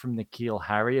get from N'Keal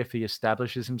Harry if he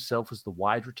establishes himself as the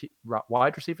wide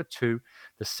receiver 2,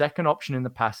 the second option in the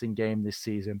passing game this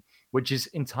season, which is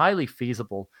entirely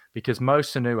feasible because Mo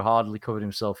Sanu hardly covered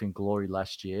himself in glory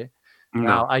last year.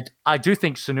 Now, No. I do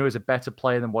think Sanu is a better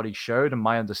player than what he showed, and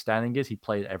my understanding is he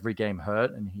played every game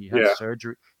hurt, and he had Yeah,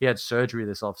 surgery. He had surgery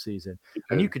this offseason, he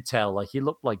and you did. could tell like he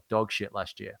looked like dog shit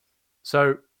last year.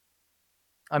 So,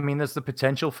 I mean, there's the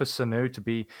potential for Sanu to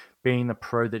be being the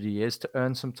pro that he is to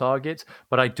earn some targets,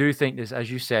 but I do think this, as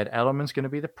you said, Ellerman's going to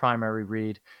be the primary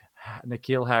read.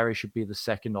 N'Keal Harry should be the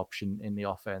second option in the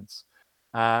offense,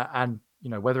 and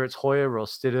whether it's Hoyer or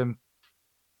Stidham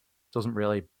doesn't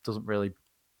really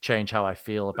change how I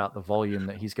feel about the volume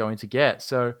that he's going to get.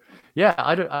 So yeah,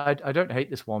 I don't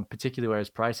hate this one, particularly where his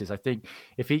price is. I think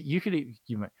if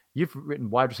you've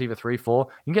written wide receiver 3, 4,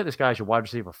 you can get this guy as your wide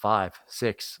receiver 5,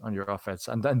 6 on your offense,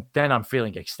 and then I'm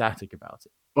feeling ecstatic about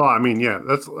it. Well, I mean, yeah,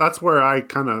 that's where I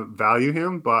kind of value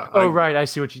him. But Oh right, I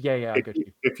see what you. Yeah, I got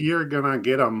you. if you're gonna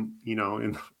get him,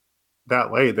 in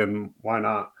that late, then why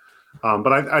not?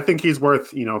 But I think he's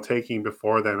worth taking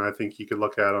before then. I think you could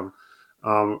look at him,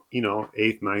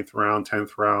 8th, 9th round,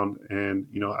 10th round, and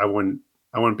I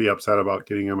wouldn't be upset about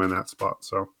getting him in that spot.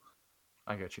 So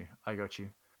I got you.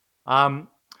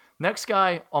 Next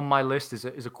guy on my list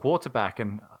is a quarterback,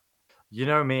 and you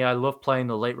know me, I love playing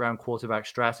the late round quarterback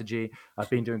strategy. I've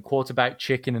been doing quarterback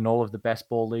chicken in all of the best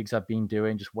ball leagues I've been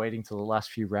doing, just waiting till the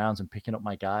last few rounds and picking up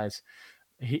my guys.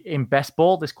 In best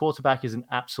ball, this quarterback is an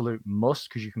absolute must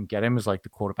because you can get him as like the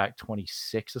quarterback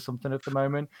 26 or something at the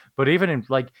moment. But even in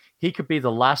he could be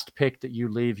the last pick that you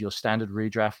leave your standard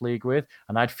redraft league with,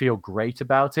 and I'd feel great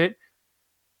about it.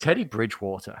 Teddy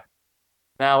Bridgewater.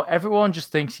 Now, everyone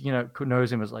just thinks,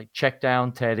 knows him as like check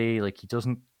down Teddy, like he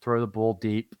doesn't throw the ball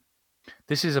deep.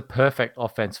 This is a perfect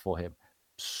offense for him.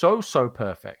 So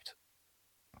perfect.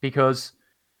 Because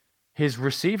his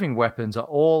receiving weapons are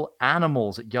all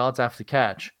animals at yards after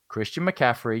catch. Christian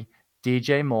McCaffrey,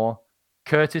 DJ Moore,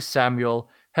 Curtis Samuel,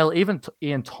 hell, even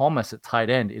Ian Thomas at tight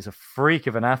end is a freak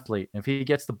of an athlete. And if he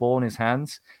gets the ball in his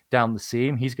hands down the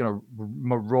seam, he's going to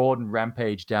maraud and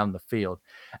rampage down the field.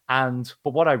 But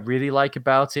what I really like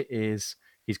about it is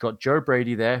he's got Joe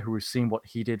Brady there, who has seen what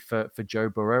he did for Joe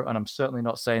Burrow. And I'm certainly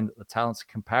not saying that the talents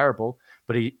are comparable,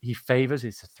 but he favors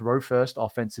his throw-first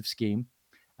offensive scheme.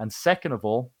 And second of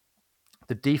all,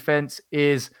 the defense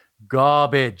is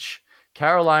garbage.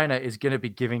 Carolina is going to be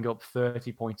giving up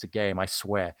 30 points a game, I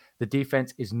swear. The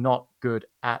defense is not good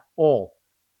at all.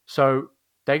 So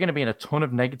they're going to be in a ton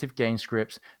of negative game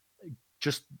scripts.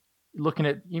 Just looking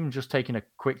at, even just taking a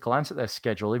quick glance at their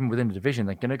schedule, even within the division,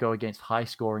 they're going to go against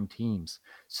high-scoring teams.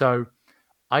 So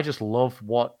I just love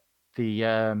what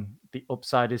the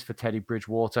upside is for Teddy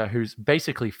Bridgewater, who's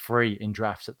basically free in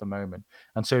drafts at the moment.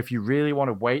 And so if you really want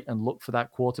to wait and look for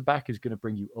that quarterback who's going to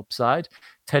bring you upside,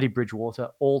 Teddy Bridgewater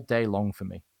all day long for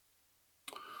me.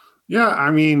 yeah,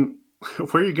 I mean,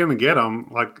 where are you going to get him?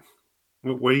 Like,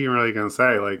 what are you really going to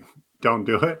say? Like, don't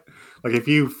do it. Like, if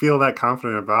you feel that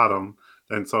confident about him,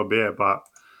 then so be it. But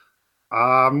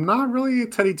I'm not really a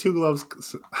Teddy Two Gloves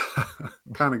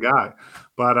kind of guy.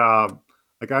 But I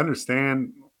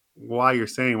understand why you're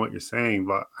saying what you're saying,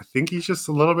 but I think he's just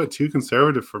a little bit too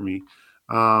conservative for me.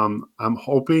 I'm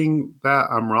hoping that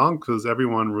I'm wrong because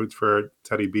everyone roots for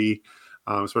Teddy B,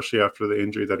 especially after the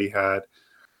injury that he had.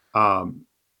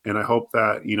 And I hope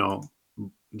that,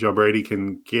 Joe Brady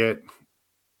can get,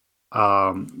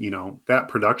 that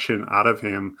production out of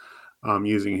him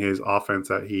using his offense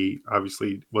that he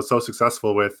obviously was so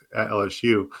successful with at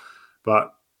LSU.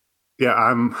 But yeah,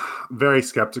 I'm very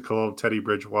skeptical of Teddy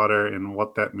Bridgewater and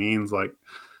what that means. Like,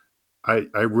 I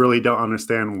really don't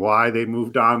understand why they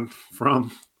moved on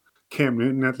from Cam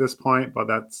Newton at this point, but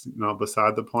that's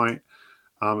beside the point.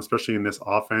 Especially in this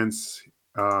offense,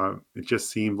 it just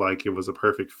seemed like it was a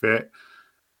perfect fit.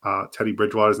 Teddy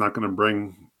Bridgewater is not going to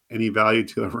bring any value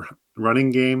to the running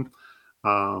game.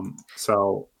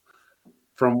 So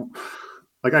from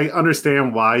I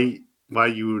understand why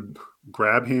you would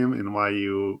grab him and why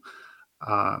you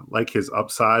like his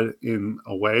upside in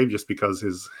a way, just because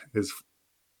his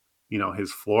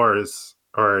floor is,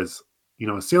 or his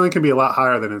ceiling can be a lot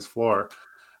higher than his floor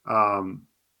from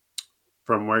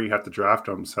where you have to draft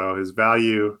him. So his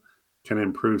value can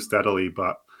improve steadily,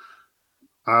 but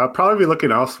I'll probably be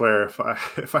looking elsewhere if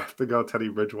I have to go Teddy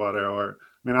Bridgewater, or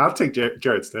I'll take Jarrett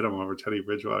Stidham over Teddy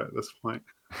Bridgewater at this point.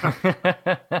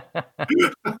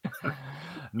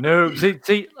 No,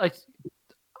 see, like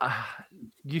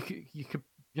you could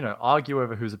argue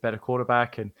over who's a better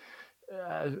quarterback, and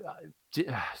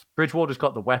Bridgewater's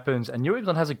got the weapons, and New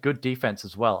England has a good defense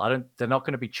as well. They're not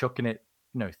going to be chucking it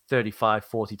 35,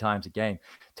 40 times a game.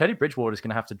 Teddy Bridgewater is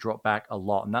going to have to drop back a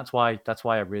lot, and that's why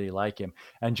I really like him.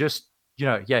 And just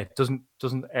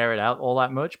doesn't air it out all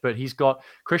that much. But he's got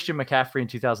Christian McCaffrey in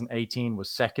 2018 was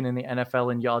second in the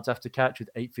NFL in yards after catch with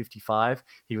 855.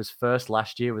 He was first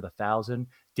last year with 1,000.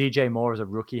 DJ Moore as a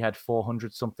rookie had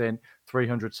 400 something,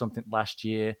 300 something last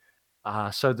year.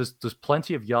 So there's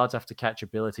plenty of yards after catch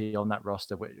ability on that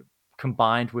roster,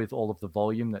 combined with all of the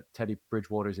volume that Teddy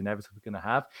Bridgewater is inevitably going to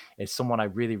have. Is someone I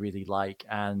really, really like.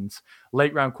 And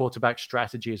late round quarterback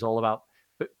strategy is all about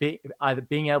either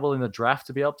being able in the draft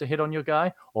to be able to hit on your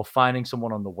guy or finding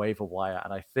someone on the waiver wire.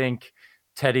 And I think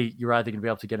Teddy, you're either going to be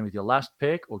able to get him with your last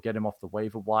pick or get him off the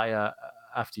waiver wire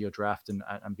after your draft and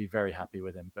be very happy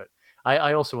with him. But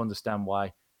I also understand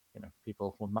why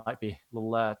people might be a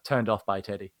little turned off by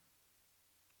Teddy.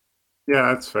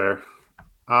 Yeah, that's fair.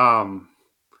 I'm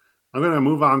going to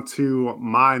move on to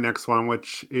my next one,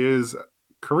 which is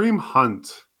Kareem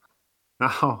Hunt.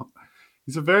 Now,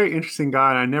 he's a very interesting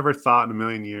guy, and I never thought in a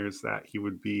million years that he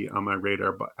would be on my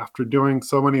radar. But after doing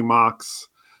so many mocks,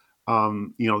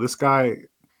 this guy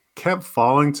kept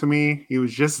falling to me. He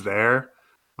was just there.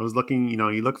 I was looking,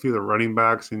 you look through the running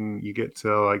backs, and you get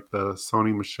to like the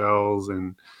Sony Michels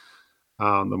and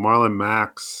the Marlon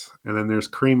Macks, and then there's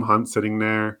Kareem Hunt sitting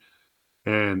there,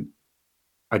 and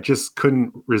I just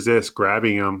couldn't resist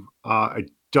grabbing him.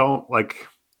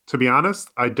 To be honest,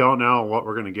 I don't know what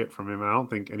we're going to get from him. I don't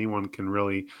think anyone can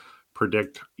really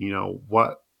predict,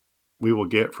 what we will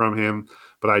get from him.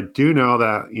 But I do know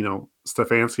that,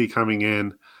 Stefanski coming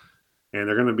in, and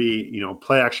they're going to be,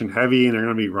 play action heavy, and they're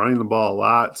going to be running the ball a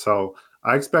lot. So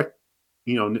I expect,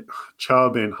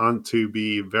 Chubb and Hunt to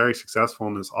be very successful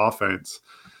in this offense.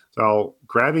 So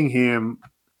grabbing him,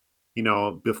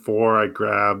 before I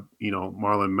grab,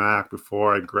 Marlon Mack,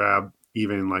 before I grab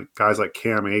even like guys like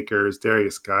Cam Akers,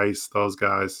 Darius Geis, those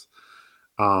guys,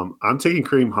 I'm taking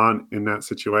Kareem Hunt in that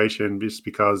situation just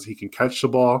because he can catch the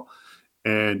ball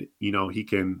and, he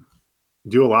can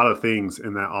do a lot of things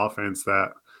in that offense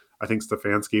that I think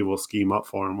Stefanski will scheme up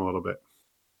for him a little bit.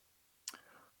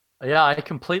 Yeah, I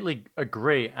completely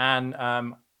agree. And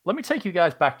let me take you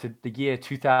guys back to the year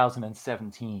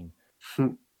 2017.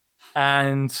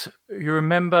 And you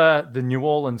remember the New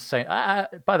Orleans Saints.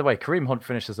 By the way, Kareem Hunt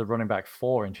finished as the running back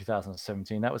 4 in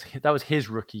 2017. That was his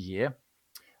rookie year.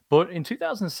 But in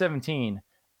 2017,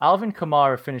 Alvin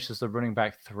Kamara finished as the running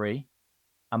back 3,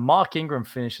 and Mark Ingram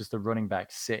finished as the running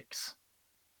back 6.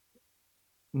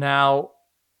 Now,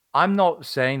 I'm not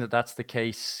saying that that's the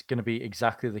case, going to be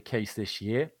exactly the case this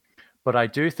year, but I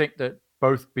do think that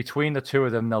both between the two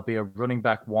of them, there'll be a running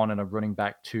back 1 and a running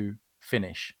back 2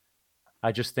 finish.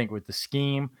 I just think with the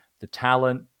scheme, the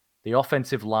talent, the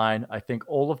offensive line, I think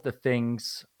all of the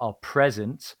things are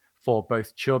present for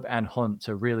both Chubb and Hunt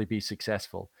to really be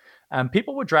successful. And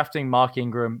people were drafting Mark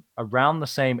Ingram around the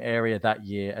same area that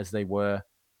year as they were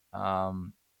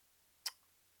Kareem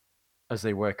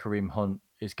Hunt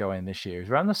is going this year. It was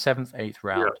around the 7th, 8th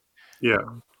round. Yeah.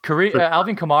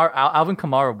 Alvin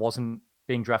Kamara wasn't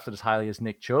being drafted as highly as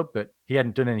Nick Chubb, but he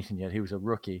hadn't done anything yet. He was a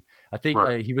rookie. I think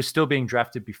he was still being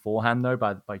drafted beforehand, though,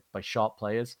 by sharp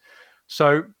players.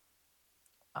 So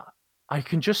I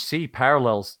can just see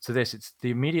parallels to this. It's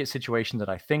the immediate situation that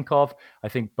I think of. I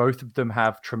think both of them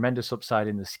have tremendous upside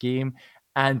in the scheme,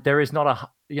 and there is not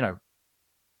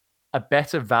a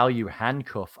better value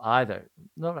handcuff either.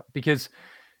 Not because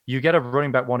you get a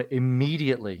running back 1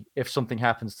 immediately if something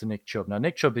happens to Nick Chubb. Now,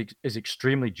 Nick Chubb is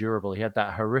extremely durable. He had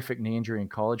that horrific knee injury in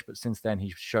college, but since then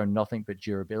he's shown nothing but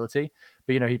durability.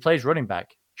 But, he plays running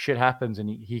back. Shit happens, and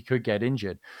he could get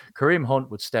injured. Kareem Hunt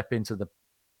would step into the,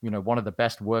 one of the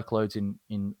best workloads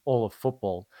in all of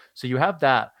football. So you have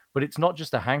that, but it's not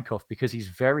just a handcuff because he's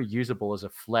very usable as a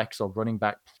flex or running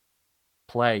back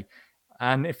play.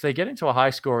 And if they get into a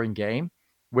high-scoring game,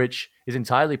 which is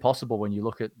entirely possible when you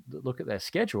look at their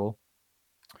schedule,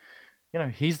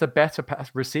 he's the better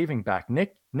receiving back.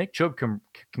 Nick Chubb can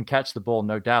catch the ball,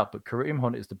 no doubt, but Kareem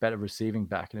Hunt is the better receiving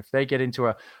back. And if they get into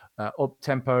a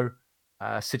up-tempo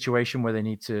situation where they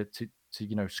need to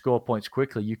score points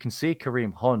quickly, you can see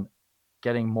Kareem Hunt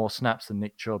getting more snaps than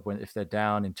Nick Chubb if they're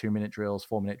down in 2-minute drills,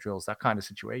 4-minute drills, that kind of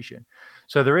situation.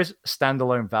 So there is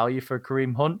standalone value for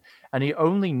Kareem Hunt, and he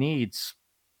only needs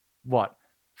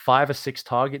 5 or 6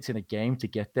 targets in a game to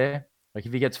get there. Like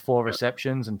if he gets 4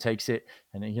 receptions and takes it,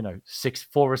 and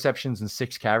 4 receptions and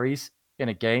 6 carries in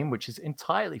a game, which is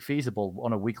entirely feasible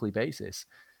on a weekly basis,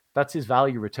 that's his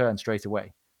value return straight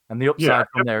away. And the upside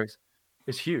from there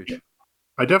is huge.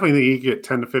 I definitely think he could get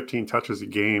 10 to 15 touches a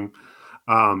game.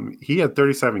 He had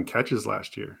 37 catches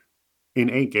last year in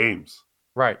 8 games.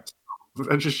 Right.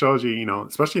 That just shows you,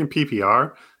 especially in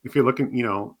PPR, if you're looking,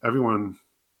 everyone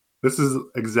this is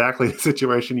exactly the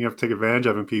situation you have to take advantage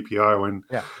of in PPR when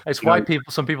it's why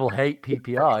some people hate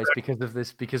PPR is because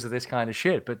of this kind of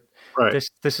shit. But right.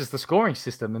 this is the scoring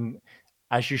system, and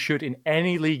as you should in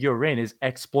any league you're in, is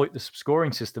exploit the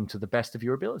scoring system to the best of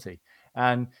your ability.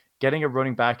 And getting a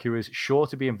running back who is sure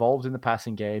to be involved in the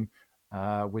passing game,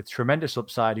 with tremendous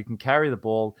upside, who can carry the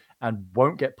ball and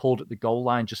won't get pulled at the goal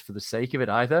line just for the sake of it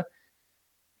either.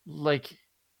 Like,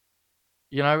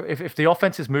 if the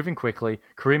offense is moving quickly,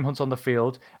 Kareem Hunt's on the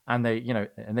field, and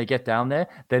they get down there,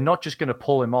 they're not just going to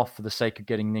pull him off for the sake of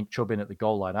getting Nick Chubb in at the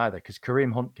goal line either, because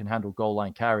Kareem Hunt can handle goal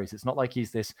line carries. It's not like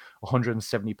he's this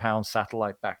 170-pound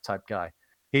satellite back type guy.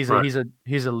 He's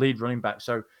a lead running back.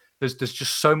 So there's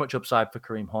just so much upside for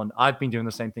Kareem Hunt. I've been doing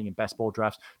the same thing in best ball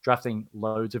drafts, drafting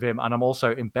loads of him, and I'm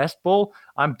also in best ball.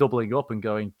 I'm doubling up and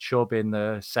going Chubb in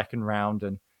the second round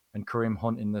and Kareem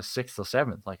Hunt in the 6th or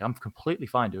 7th. Like, I'm completely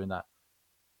fine doing that.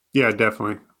 Yeah,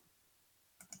 definitely.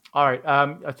 All right.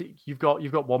 I think you've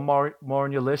got one more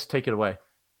on your list. Take it away.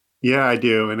 Yeah, I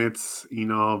do, and it's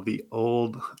the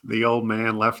old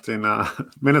man left in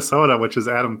Minnesota, which is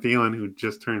Adam Thielen, who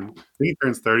just turns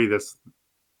 30 this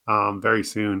very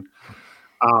soon.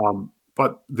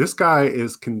 But this guy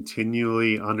is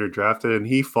continually underdrafted, and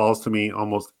he falls to me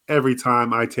almost every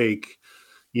time I take,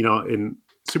 in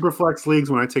Superflex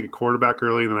leagues, when I take a quarterback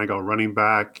early, then I go running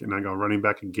back, and I go running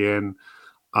back again,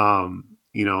 and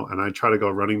I try to go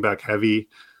running back heavy.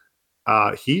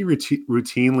 He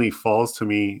routinely falls to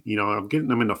me. I'm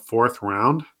getting him in the 4th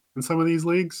round in some of these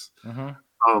leagues,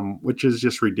 which is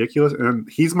just ridiculous. And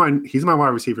he's my wide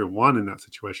receiver 1 in that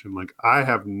situation. Like, I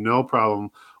have no problem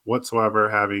whatsoever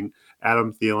having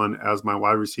Adam Thielen as my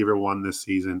wide receiver 1 this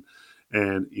season.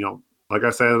 And, like I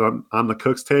said, on the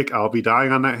Cooks take, I'll be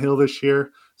dying on that hill this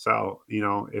year. So,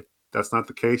 if that's not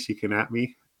the case, you can at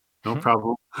me. No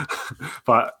problem.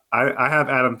 But I have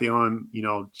Adam Thielen,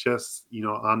 just,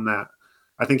 on that.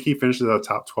 I think he finishes a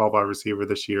top 12 wide receiver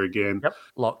this year again. Yep,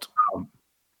 locked.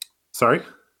 Sorry?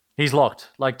 He's locked.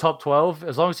 Like, top 12,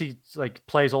 as long as he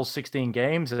plays all 16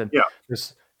 games. And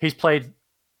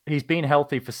he's been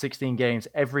healthy for 16 games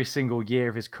every single year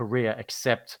of his career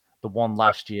except the one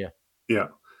last year. Yeah.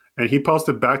 And he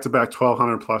posted back-to-back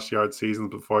 1,200-plus yard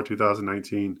seasons before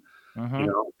 2019.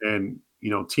 And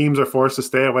teams are forced to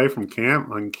stay away from Cam.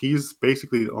 Like, he's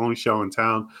basically the only show in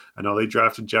town. I know they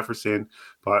drafted Jefferson,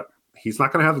 but he's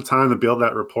not going to have the time to build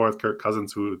that rapport with Kirk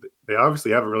Cousins, who they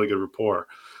obviously have a really good rapport.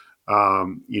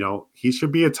 He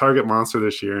should be a target monster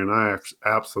this year, and I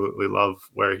absolutely love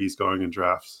where he's going in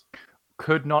drafts.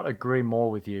 Could not agree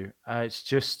more with you. It's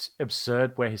just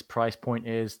absurd where his price point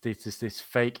is. This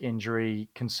fake injury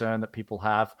concern that people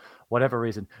have, whatever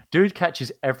reason. Dude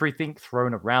catches everything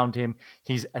thrown around him.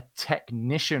 He's a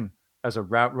technician as a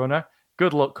route runner.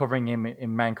 Good luck covering him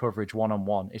in man coverage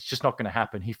one-on-one. It's just not going to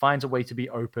happen. He finds a way to be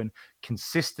open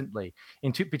consistently.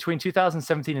 Between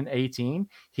 2017 and 18,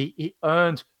 he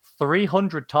earned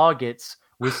 300 targets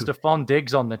with Stephon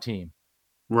Diggs on the team.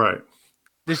 Right.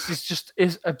 This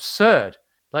is absurd.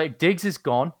 Like, Diggs is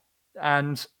gone,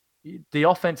 and the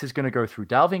offense is going to go through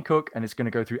Dalvin Cook, and it's going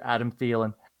to go through Adam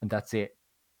Thielen, and that's it.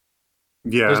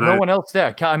 Yeah, there's no one else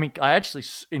there. I mean, I actually,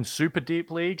 in super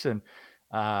deep leagues, and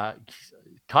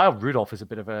Kyle Rudolph is a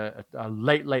bit of a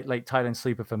late tight end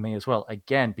sleeper for me as well.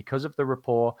 Again, because of the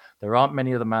rapport, there aren't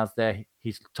many other mouths there.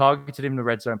 He's targeted in the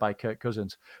red zone by Kirk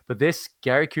Cousins. But this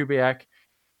Gary Kubiak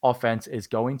offense is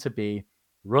going to be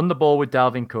run the ball with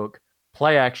Dalvin Cook,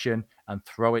 play action, and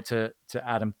throw it to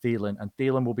Adam Thielen. And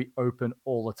Thielen will be open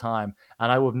all the time.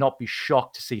 And I would not be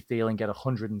shocked to see Thielen get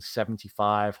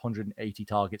 175, 180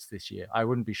 targets this year. I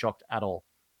wouldn't be shocked at all.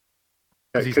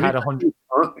 Yeah, he's had 100.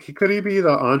 Could he be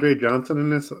the Andre Johnson in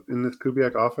this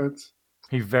Kubiak offense?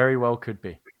 He very well could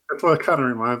be. That's what it kind of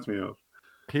reminds me of.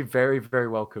 He very, very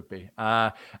well could be.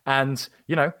 And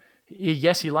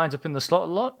he lines up in the slot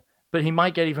a lot, but he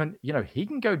might get even,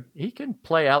 he can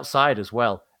play outside as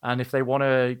well. And if they want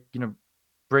to,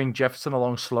 bring Jefferson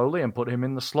along slowly and put him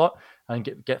in the slot and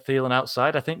get Thielen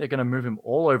outside, I think they're going to move him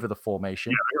all over the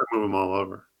formation. Yeah, they're going to move him all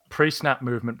over. Pre-snap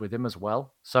movement with him as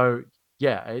well. So,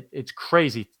 yeah, it's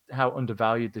crazy how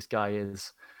undervalued this guy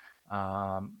is.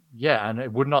 And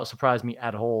it would not surprise me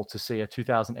at all to see a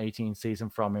 2018 season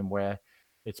from him where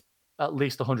it's at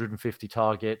least 150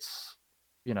 targets,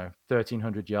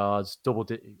 1,300 yards,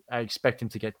 I expect him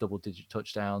to get double-digit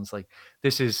touchdowns. Like,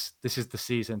 this is the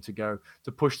season to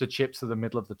push the chips to the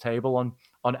middle of the table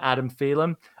on Adam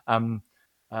Thielen.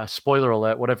 Spoiler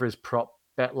alert, whatever his prop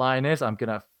bet line is, I'm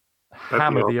gonna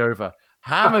hammer the over.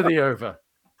 Hammer the over.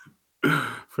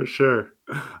 For sure.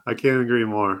 I can't agree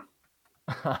more.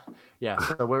 Yeah,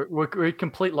 so we're in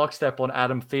complete lockstep on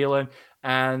Adam Thielen.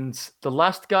 And the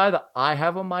last guy that I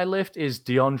have on my list is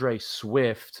DeAndre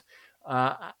Swift.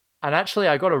 And actually,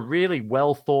 I got a really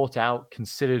well thought out,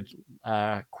 considered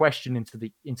question into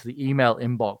the email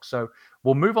inbox. So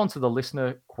we'll move on to the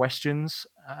listener questions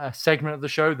segment of the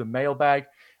show, the mailbag.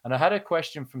 And I had a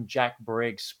question from Jack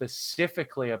Briggs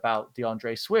specifically about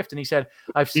DeAndre Swift, and he said,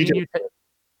 "I've seen you."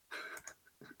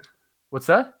 What's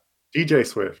that? DJ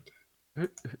Swift.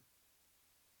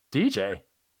 DJ.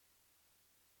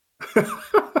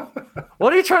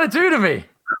 What are you trying to do to me?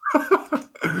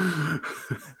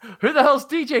 Who the hell's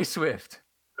DJ Swift?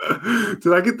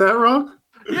 Did I get that wrong?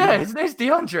 Yeah, his name's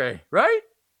DeAndre, right?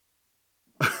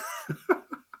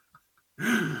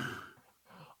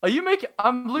 Are you making?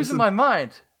 I'm losing my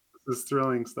mind. This is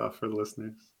thrilling stuff for the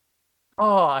listeners.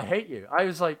 Oh, I hate you. I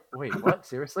was like, wait, what?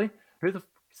 Seriously? Who the f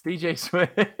is DJ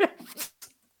Swift?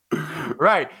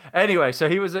 Right. Anyway, so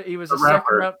he was a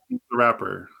rapper. Round... He's the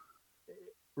rapper.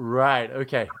 Right.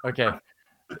 Okay.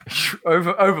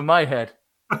 Over my head.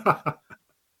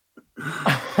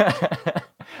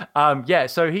 Yeah,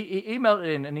 so he emailed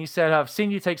in and he said, "I've seen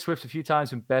you take Swift a few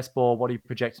times in best ball. What are you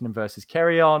projecting him versus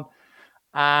Carry On?"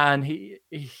 And he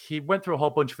went through a whole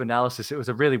bunch of analysis. It was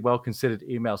a really well considered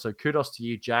email. So kudos to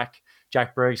you, Jack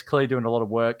Briggs, clearly doing a lot of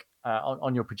work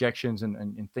on your projections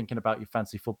and thinking about your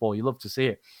fantasy football. You love to see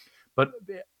it. But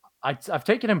I've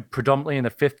taken him predominantly in the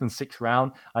 5th and 6th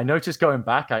round. I noticed going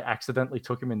back, I accidentally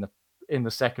took him in the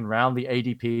 2nd round. The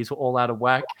ADPs were all out of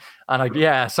whack,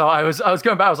 and so I was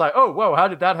going back. I was like, oh, whoa, how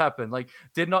did that happen? Like,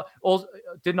 did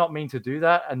not mean to do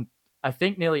that. And I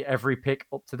think nearly every pick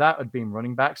up to that had been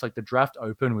running backs. Like the draft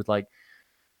opened with like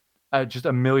just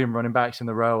a million running backs in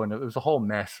the row, and it was a whole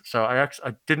mess. So I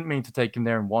didn't mean to take him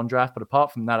there in one draft, but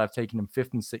apart from that, I've taken him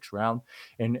 5th and 6th round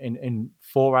in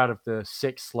 4 out of the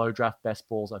 6 slow draft best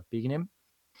balls I've beaten him.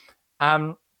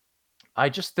 I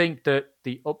just think that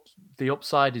the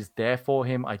upside is there for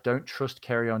him. I don't trust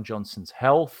Kerryon Johnson's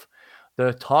health.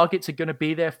 The targets are going to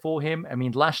be there for him. I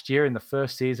mean, last year in the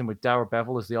first season with Darrell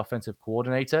Bevell as the offensive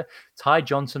coordinator, Ty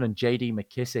Johnson and J.D.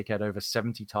 McKissick had over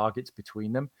 70 targets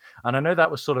between them. And I know that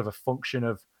was sort of a function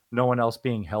of no one else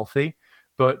being healthy,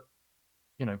 but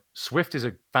Swift is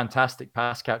a fantastic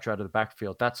pass catcher out of the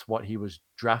backfield. That's what he was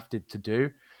drafted to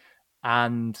do.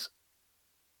 And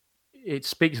it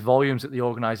speaks volumes that the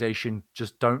organization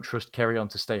just don't trust Kerryon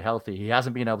to stay healthy. He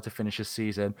hasn't been able to finish his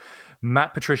season.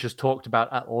 Matt Patricia's talked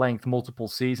about at length multiple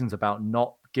seasons about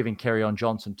not giving Kerryon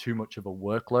Johnson too much of a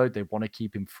workload. They want to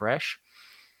keep him fresh.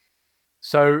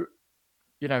 So,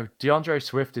 DeAndre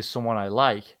Swift is someone I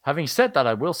like. Having said that,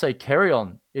 I will say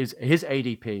Kerryon is his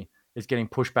ADP is getting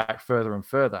pushed back further and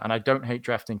further. And I don't hate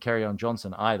drafting Kerryon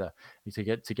Johnson either to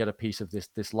get a piece of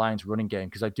this Lions running game,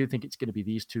 because I do think it's going to be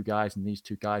these 2 guys and these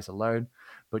 2 guys alone.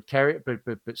 But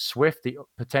Swift, the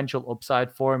potential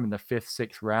upside for him in the 5th,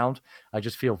 6th round, I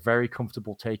just feel very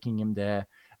comfortable taking him there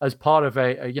as part of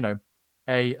a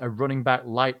running back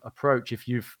light approach. If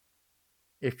you've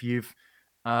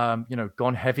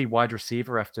gone heavy wide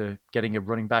receiver after getting a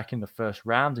running back in the 1st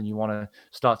round, and you want to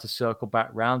start to circle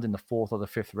back round in the 4th or the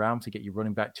 5th round to get your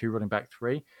running back 2, running back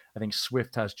 3. I think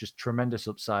Swift has just tremendous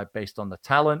upside based on the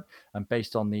talent and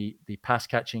based on the pass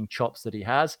catching chops that he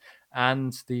has,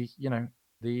 and the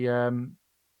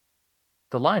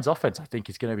Lions offense, I think,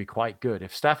 is going to be quite good.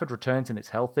 If Stafford returns and it's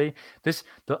healthy,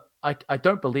 I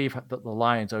don't believe that the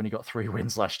Lions only got 3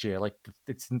 wins last year. Like,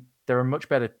 they're a much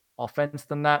better offense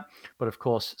than that. But of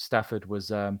course, Stafford was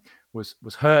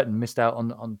hurt and missed out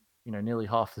on nearly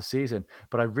half the season.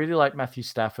 But I really like Matthew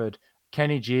Stafford,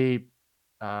 Kenny G,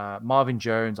 Marvin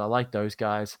Jones. I like those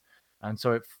guys, and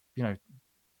so it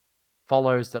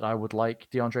follows that I would like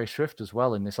DeAndre Swift as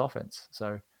well in this offense.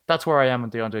 So that's where I am on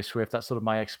DeAndre Swift. That's sort of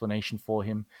my explanation for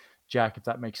him. Jack, if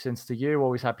that makes sense to you,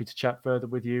 always happy to chat further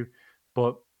with you.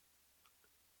 But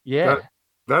yeah,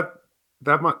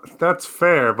 that's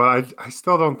fair, but I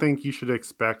still don't think you should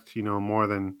expect more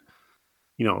than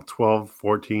 12,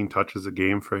 14 touches a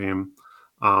game for him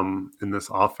in this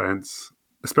offense,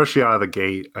 especially out of the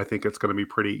gate. I think it's going to be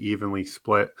pretty evenly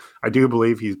split. I do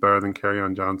believe he's better than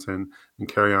Kerryon Johnson,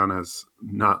 and Kerryon has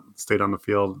not stayed on the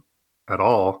field at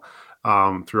all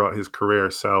throughout his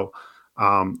career. So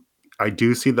I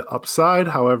do see the upside.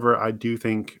 However, I do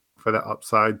think for the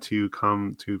upside to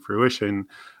come to fruition,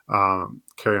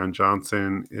 Kerryon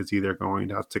Johnson is either going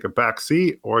to have to take a back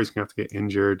seat or he's going to have to get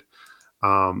injured.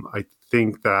 I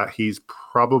think that he's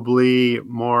probably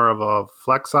more of a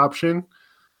flex option,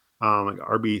 like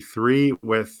RB3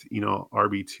 with,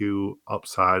 RB2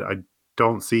 upside. I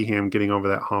don't see him getting over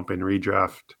that hump in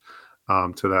redraft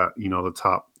to that, the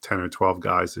top 10 or 12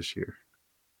 guys this year.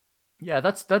 Yeah,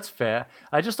 that's fair.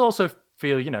 I just also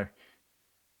feel,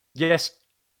 yes,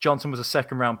 Johnson was a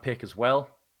second round pick as well,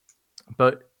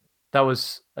 but that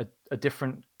was a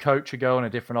different coach ago and a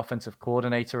different offensive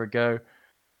coordinator ago.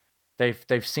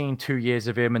 They've seen 2 years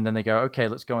of him, and then they go, okay,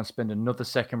 let's go and spend another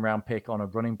second round pick on a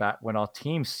running back when our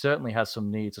team certainly has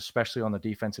some needs, especially on the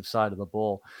defensive side of the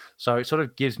ball. So it sort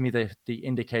of gives me the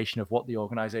indication of what the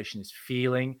organization is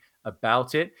feeling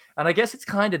about it. And I guess it's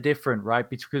kind of different, right?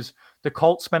 Because the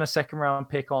Colts spent a second round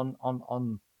pick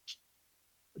on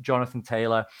Jonathan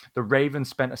Taylor. The Ravens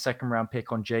spent a second round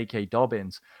pick on J.K.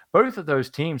 Dobbins. Both of those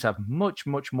teams have much,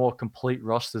 much more complete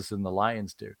rosters than the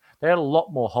Lions do. They had a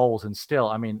lot more holes, and still,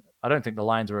 I mean, I don't think the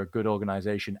Lions are a good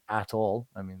organization at all.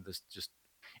 I mean, there's just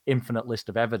infinite list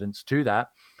of evidence to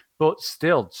that. But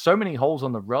still, so many holes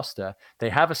on the roster. They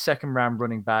have a second round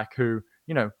running back who,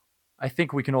 I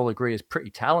think we can all agree is pretty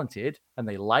talented, and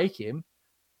they like him,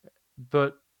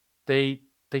 but they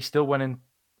still went in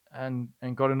and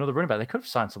got another running back. They could have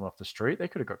signed someone off the street. They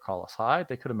could have got Carlos Hyde.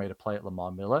 They could have made a play at Lamar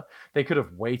Miller. They could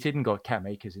have waited and got Cam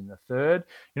Akers in the third.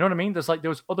 You know what I mean? There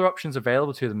was other options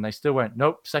available to them. And they still went,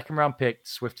 nope, second round pick,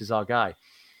 Swift is our guy.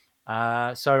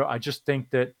 So I just think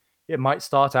that it might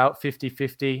start out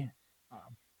 50-50.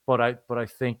 But I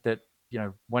think that,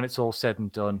 when it's all said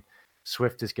and done,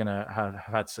 Swift is going to have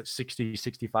had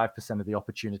 60-65% of the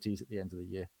opportunities at the end of the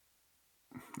year.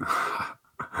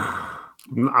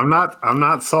 I'm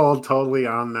not sold totally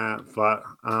on that, but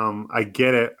I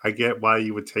get it. I get why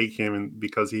you would take him, and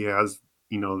because he has,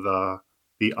 the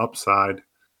upside.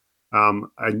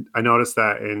 I noticed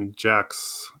that in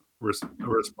Jack's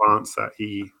response that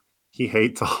he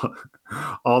hates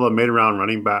all the mid-round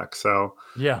running backs. So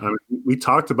yeah, we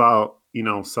talked about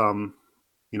some,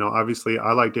 obviously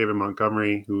I like David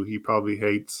Montgomery, who he probably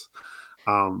hates.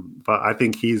 But I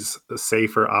think he's a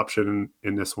safer option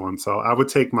in this one. So I would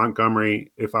take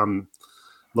Montgomery if I'm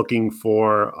looking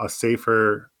for a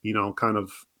safer, kind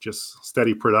of just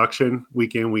steady production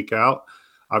week in, week out.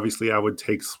 Obviously, I would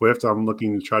take Swift. I'm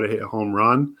looking to try to hit a home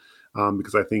run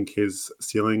because I think his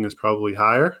ceiling is probably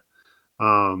higher.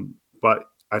 But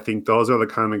I think those are the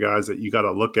kind of guys that you got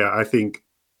to look at. I think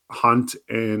Hunt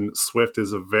and Swift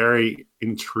is a very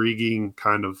intriguing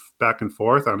kind of back and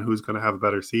forth on who's going to have a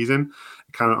better season.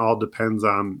 It kind of all depends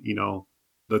on,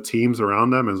 the teams around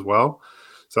them as well.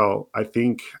 So I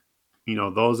think,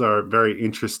 those are very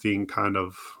interesting kind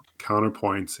of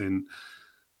counterpoints in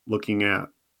looking at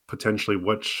potentially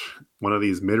which one of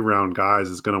these mid-round guys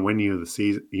is going to win you the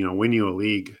season, win you a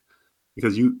league,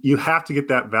 because you have to get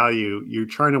that value. You're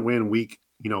trying to win week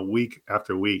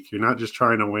after week. You're not just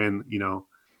trying to win,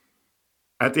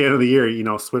 at the end of the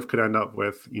year, Swift could end up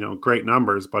with, great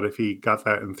numbers, but if he got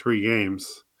that in 3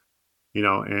 games,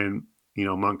 and,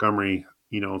 Montgomery,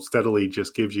 steadily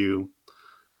just gives you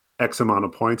X amount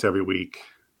of points every week,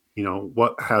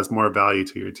 what has more value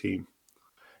to your team?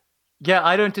 Yeah,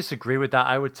 I don't disagree with that.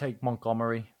 I would take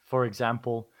Montgomery, for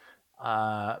example,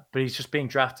 but he's just being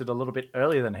drafted a little bit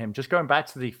earlier than him. Just going back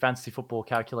to the Fantasy Football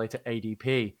Calculator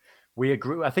ADP, we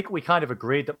agree. I think we kind of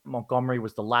agreed that Montgomery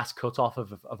was the last cutoff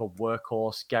of a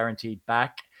workhorse guaranteed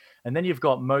back. And then you've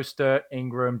got Mostert,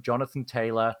 Ingram, Jonathan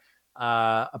Taylor,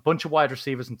 a bunch of wide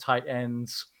receivers and tight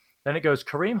ends. Then it goes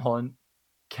Kareem Hunt,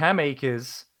 Cam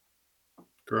Akers.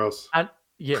 Gross. And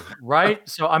yeah, right.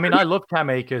 So, I mean, I love Cam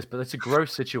Akers, but it's a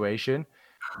gross situation.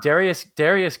 Darius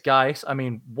Geis. I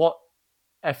mean, what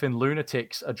effing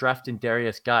lunatics are drafting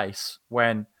Darius Geis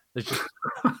when there's just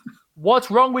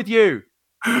what's wrong with you?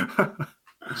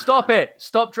 Stop it.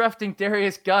 Stop drafting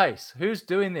Darius Geis. Who's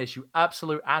doing this, you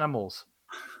absolute animals?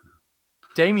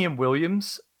 Damian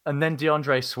Williams and then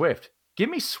DeAndre Swift. Give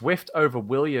me Swift over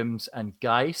Williams and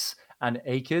Geis and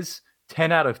Akers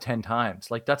 10 out of 10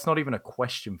 times. Like, that's not even a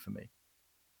question for me.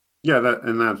 Yeah,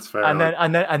 that's fair.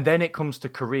 And then it comes to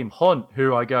Kareem Hunt,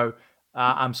 who I go,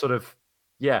 I'm sort of,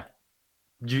 yeah,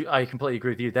 I completely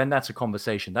agree with you. Then that's a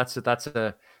conversation. That's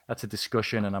a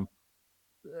discussion, and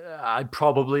I'd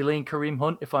probably lean Kareem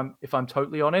Hunt if I'm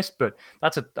totally honest. But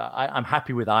I'm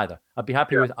happy with either. I'd be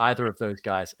happy with either of those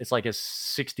guys. It's like a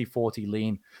 60-40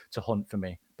 lean to Hunt for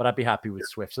me, but I'd be happy with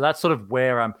Swift. So that's sort of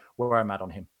where I'm at on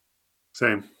him.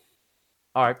 Same.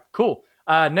 All right, cool.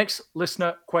 Next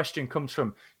listener question comes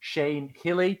from Shane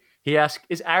Hilly. He asks,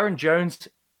 is Aaron Jones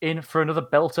in for another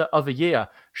belter of a year?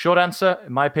 Short answer,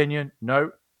 in my opinion,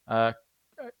 no.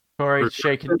 Corey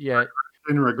shaking. Yeah.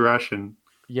 In regression.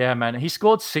 Yeah, man. He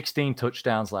scored 16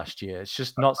 touchdowns last year. It's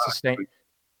just not sustained.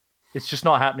 It's just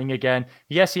not happening again.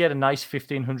 Yes, he had a nice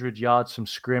 1,500 yards from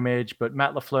scrimmage, but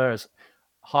Matt LaFleur has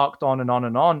harked on and on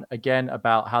and on again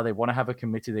about how they want to have a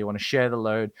committee. They want to share the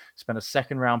load, spend a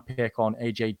second round pick on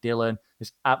AJ Dillon,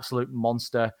 this absolute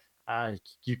monster.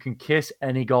 You can kiss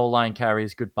any goal line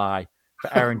carries goodbye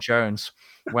for Aaron Jones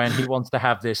when he wants to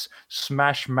have this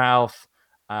smash mouth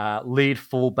lead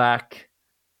fullback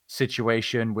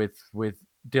situation with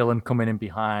Dylan coming in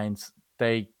behind.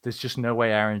 There's just no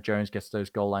way Aaron Jones gets those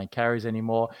goal line carries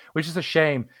anymore, which is a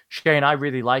shame. Shane, I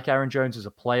really like Aaron Jones as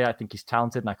a player. I think he's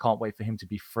talented, and I can't wait for him to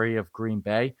be free of Green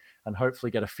Bay and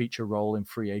hopefully get a feature role in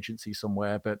free agency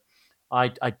somewhere. But I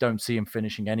don't see him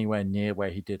finishing anywhere near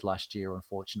where he did last year,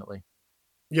 unfortunately.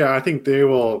 Yeah, I think they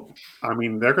will. I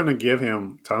mean, they're going to give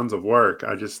him tons of work.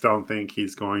 I just don't think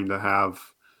he's going to have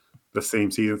the same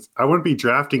seasons. I wouldn't be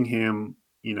drafting him,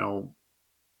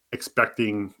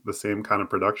 expecting the same kind of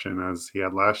production as he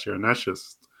had last year, and that's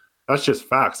just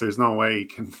facts. There's no way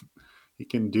he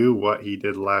can do what he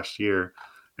did last year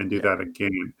and do that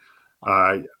again.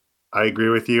 I agree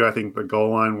with you. I think the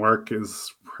goal line work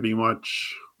is pretty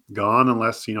much gone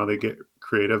unless they get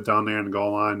creative down there in the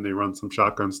goal line. They run some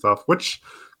shotgun stuff, which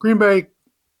Green Bay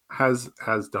has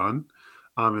done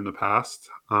in the past.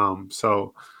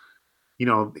 So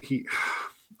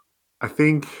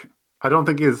I don't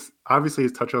think obviously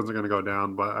his touchdowns are going to go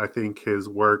down, but I think his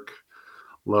work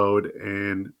load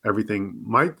and everything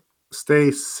might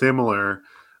stay similar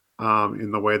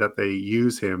in the way that they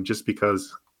use him, just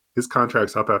because his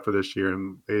contract's up after this year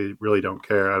and they really don't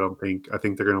care. I think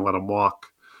they're going to let him walk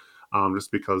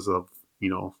just because of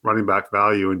running back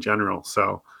value in general.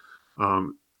 So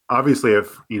obviously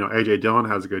if AJ Dillon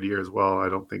has a good year as well, I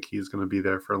don't think he's going to be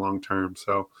there for long term.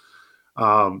 So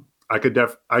I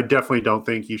definitely don't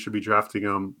think you should be drafting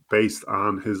him based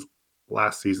on his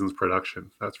last season's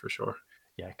production. That's for sure.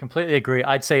 Yeah, completely agree.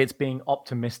 I'd say it's being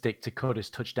optimistic to cut his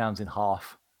touchdowns in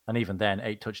half. And even then,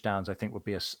 8 touchdowns, I think, would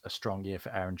be a strong year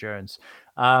for Aaron Jones.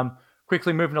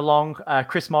 Quickly moving along,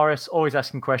 Chris Morris, always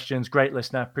asking questions. Great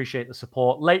listener. Appreciate the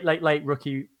support. Late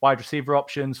rookie wide receiver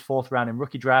options, 4th round in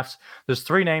rookie drafts. There's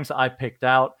 3 names that I picked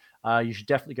out. You should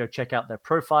definitely go check out their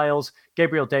profiles.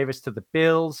 Gabriel Davis to the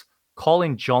Bills.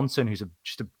 Colin Johnson, who's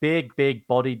just a big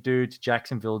body dude to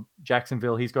Jacksonville.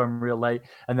 He's going real late.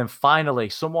 And then finally,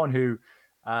 someone who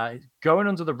going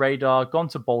under the radar, gone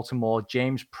to Baltimore,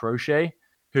 James Prochet,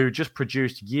 who just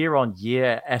produced year on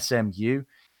year at SMU.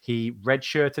 He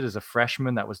redshirted as a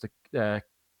freshman. That was the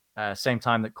same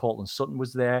time that Cortland Sutton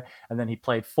was there. And then he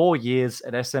played 4 years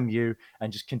at SMU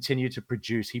and just continued to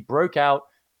produce. He broke out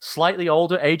slightly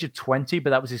older, age of 20, but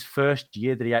that was his first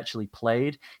year that he actually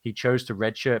played. He chose to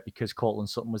redshirt because Cortland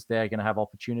Sutton was there, going to have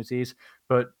opportunities.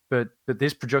 But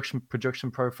this production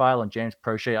profile on James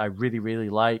Prochet, I really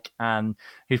like, and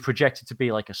he's projected to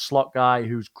be like a slot guy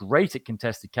who's great at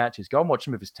contested catches. Go and watch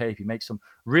some of his tape. He makes some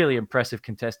really impressive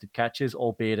contested catches,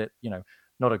 albeit at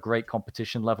not a great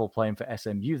competition level playing for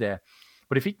SMU there.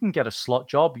 But if he can get a slot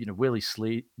job, Willie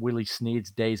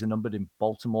Snead's days are numbered in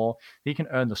Baltimore. He can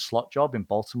earn the slot job in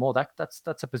Baltimore.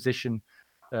 That's a position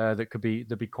that could be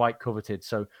quite coveted.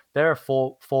 So there are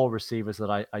four receivers that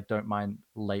I don't mind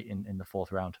late in the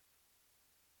 4th round.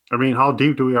 I mean, how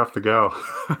deep do we have to go?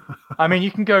 I mean,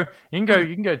 you can go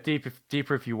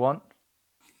deeper if you want.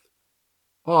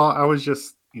 Well, I was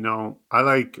just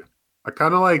I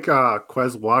kind of like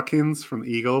Quez Watkins from the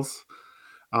Eagles.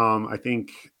 I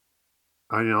think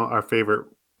our favorite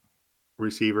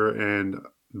receiver and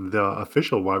the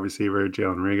official wide receiver,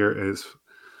 Jalen Reagor, is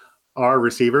our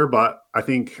receiver. But I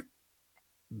think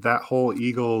that whole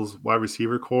Eagles wide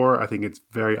receiver core, I think it's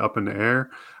very up in the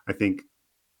air. I think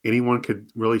anyone could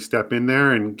really step in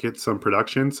there and get some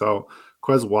production. So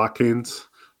Quez Watkins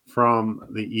from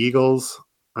the Eagles.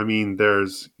 I mean,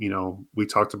 there's, we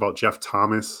talked about Jeff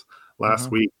Thomas last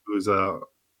week, who's a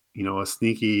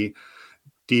sneaky,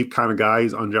 deep kind of guy.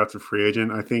 He's undrafted free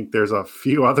agent. I think there's a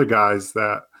few other guys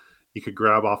that you could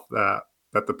grab off that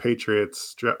the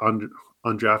Patriots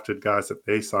undrafted guys that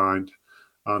they signed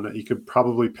that you could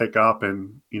probably pick up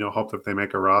and hope that they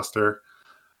make a roster.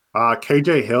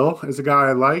 KJ Hill is a guy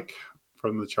I like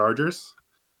from the Chargers.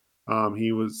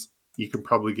 You can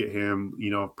probably get him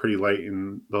pretty late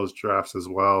in those drafts as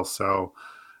well. So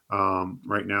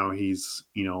right now he's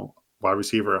wide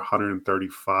receiver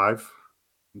 135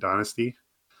 Dynasty.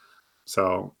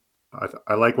 So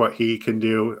I like what he can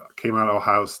do. Came out of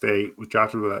Ohio State, was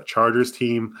drafted with that Chargers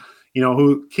team.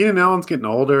 Who Keenan Allen's getting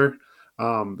older.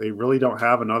 They really don't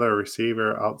have another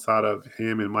receiver outside of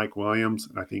him and Mike Williams.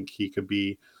 And I think he could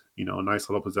be, a nice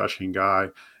little possession guy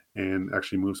and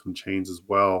actually move some chains as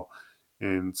well.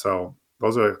 And so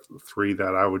those are 3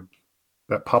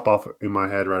 that pop off in my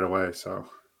head right away. So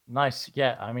Nice.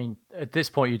 Yeah. I mean, at this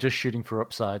point, you're just shooting for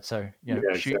upside. So,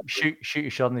 shoot your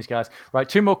shot on these guys. Right.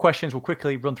 2 more questions. We'll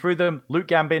quickly run through them. Luke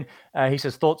Gambin, he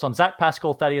says, thoughts on Zach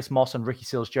Pascal, Thaddeus Moss, and Ricky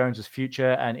Seals-Jones as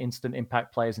future and instant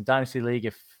impact players in Dynasty League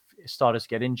if starters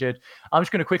get injured. I'm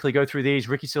just going to quickly go through these.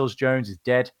 Ricky Seals-Jones is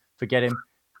dead. Forget him.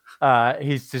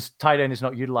 His tight end is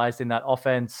not utilized in that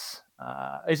offense.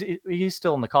 He's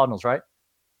still in the Cardinals, right?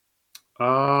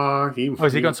 Has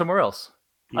he gone somewhere else?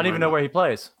 I don't even know where he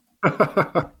plays.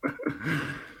 Because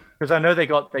I know they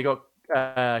got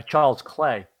Charles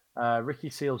Clay,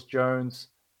 Ricky Seals-Jones.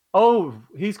 Oh,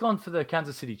 he's gone for the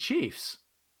Kansas City Chiefs.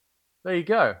 There you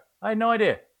go. I had no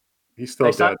idea. He's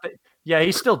still dead.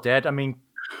 He's still dead. I mean,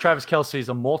 Travis Kelce is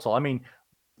immortal. I mean,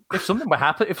 if something were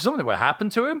happen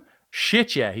to him,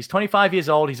 shit, yeah. He's 25 years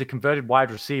old. He's a converted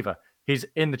wide receiver. He's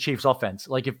in the Chiefs offense.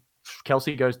 Like if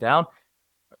Kelce goes down,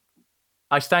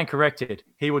 I stand corrected.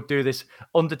 He would do this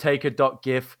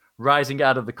Undertaker.gif rising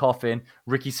out of the coffin,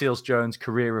 Ricky Seals-Jones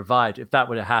career revived if that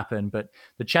were to happen. But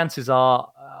the chances are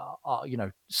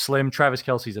slim. Travis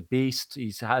Kelce's a beast.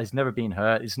 He's never been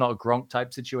hurt. It's not a Gronk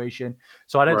type situation.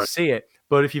 So I don't see it.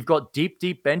 But if you've got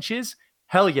deep benches,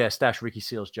 hell yeah, stash Ricky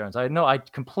Seals-Jones. I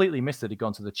completely missed it. He'd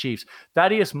gone to the Chiefs.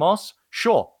 Thaddeus Moss,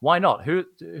 sure. Why not?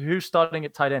 Who's starting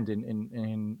at tight end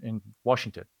in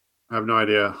Washington? I have no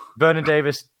idea. Vernon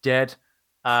Davis, dead.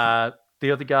 The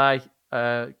other guy,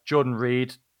 Jordan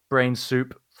Reed, brain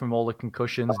soup from all the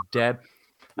concussions, dead.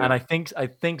 Yeah. And I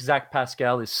think Zach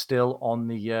Pascal is still on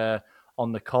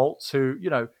the Colts, who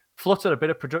fluttered a bit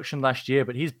of production last year,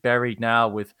 but he's buried now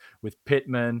with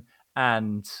Pittman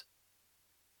and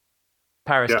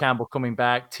Paris Campbell coming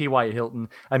back, T.Y. Hilton.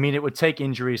 I mean, it would take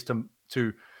injuries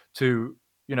to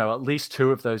at least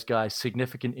 2 of those guys,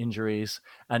 significant injuries,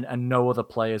 and no other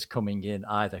players coming in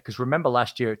either. Because remember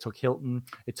last year, it took Hilton,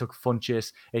 it took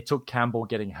Funchess, it took Campbell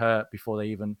getting hurt before they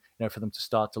even, for them to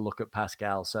start to look at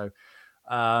Pascal. So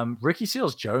Ricky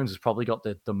Seals-Jones has probably got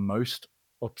the most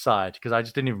upside, because I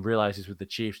just didn't even realize he's with the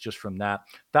Chiefs just from that.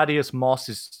 Thaddeus Moss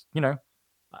is,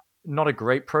 not a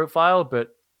great profile, but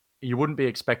you wouldn't be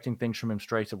expecting things from him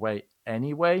straight away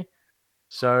anyway.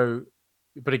 So,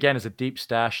 but again, as a deep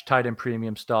stash, tight end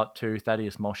premium start 2,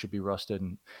 Thaddeus Moss should be rusted,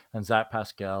 and Zach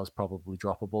Pascal is probably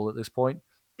droppable at this point.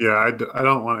 Yeah, I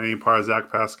don't want any part of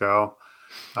Zach Pascal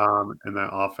in that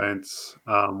offense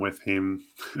with him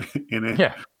in it.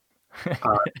 Yeah. They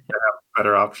have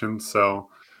better options. So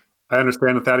I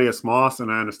understand Thaddeus Moss,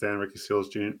 and I understand Ricky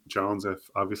Seals-Jones. If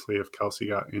Kelce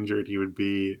got injured, he would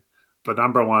be the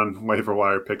number 1 waiver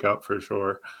wire pickup for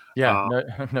sure. Yeah,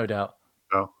 no doubt.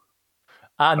 So.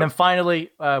 And then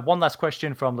finally, one last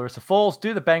question from Larissa Falls.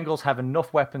 Do the Bengals have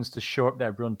enough weapons to shore up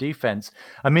their run defense?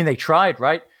 I mean, they tried,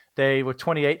 right? They were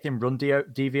 28th in run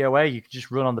DVOA. You could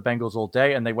just run on the Bengals all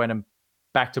day, and they went and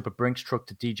backed up a Brinks truck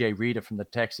to DJ Reader from the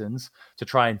Texans to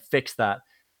try and fix that.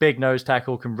 Big nose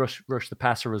tackle, can rush the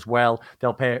passer as well.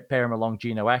 They'll pair him along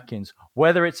Geno Atkins.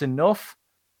 Whether it's enough,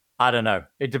 I don't know.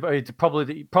 It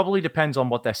probably depends on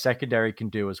what their secondary can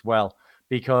do as well,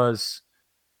 because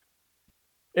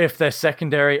if their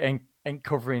secondary ain't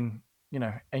covering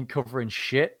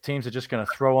shit, teams are just going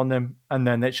to throw on them, and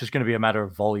then it's just going to be a matter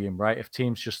of volume, right? If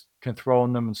teams just can throw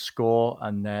on them and score,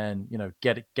 and then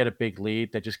get a big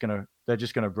lead, they're just going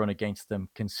to run against them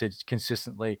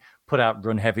consistently, put out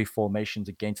run heavy formations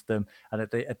against them, and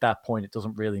at that point, it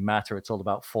doesn't really matter. It's all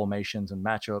about formations and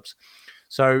matchups.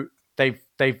 So they've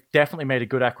definitely made a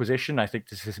good acquisition. I think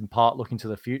this is in part looking to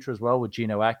the future as well with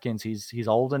Geno Atkins. He's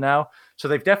older now, so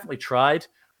they've definitely tried.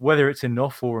 Whether it's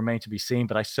enough will remain to be seen,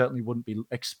 but I certainly wouldn't be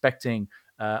expecting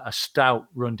a stout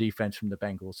run defense from the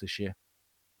Bengals this year.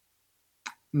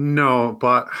 No,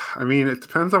 but I mean, it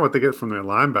depends on what they get from their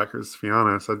linebackers. To be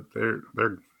honest,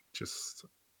 they're just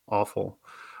awful.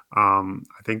 I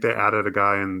think they added a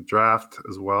guy in draft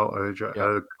as well. They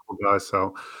added a couple guys.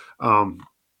 So,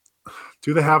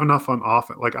 do they have enough on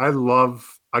offense? Like, I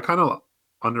kind of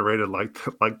underrated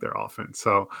like their offense.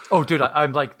 So, dude,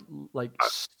 I'm like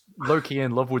low-key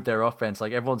in love with their offense.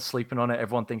 Like, everyone's sleeping on it.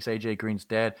 Everyone thinks AJ Green's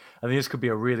dead. I think this could be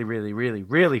a really, really, really,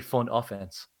 really fun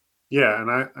offense. Yeah,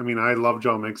 and I mean, I love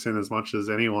Joe Mixon as much as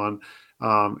anyone.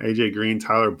 AJ Green,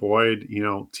 Tyler Boyd,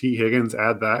 T. Higgins,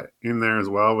 add that in there as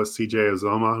well with CJ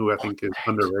Uzomah, who I think is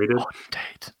underrated.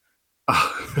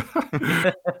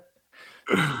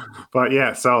 But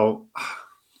yeah, so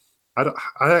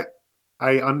I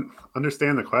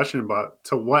understand the question, but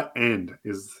to what end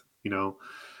is,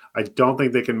 I don't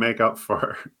think they can make up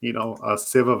for, a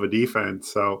sieve of a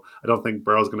defense. So I don't think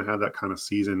Burrow's going to have that kind of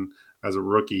season as a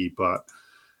rookie, but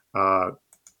I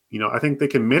think they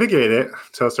can mitigate it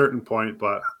to a certain point,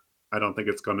 but I don't think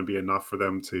it's going to be enough for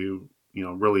them to,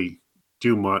 really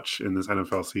do much in this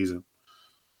NFL season.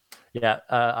 Yeah,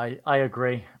 I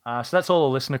agree. So that's all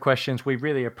the listener questions. We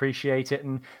really appreciate it,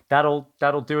 and that'll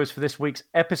do us for this week's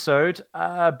episode.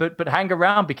 But hang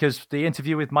around, because the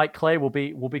interview with Mike Clay will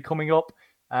be coming up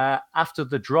after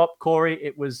the drop. Corey,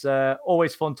 it was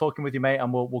always fun talking with you, mate,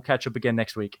 and we'll catch up again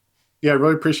next week. Yeah, I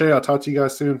really appreciate it. I'll talk to you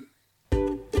guys soon.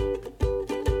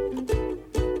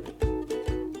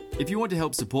 If you want to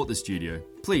help support the studio,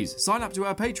 please sign up to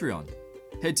our Patreon.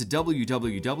 Head to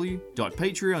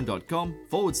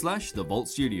www.patreon.com/The Vault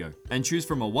Studio and choose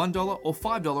from a $1 or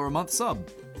 $5 a month sub.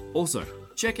 Also,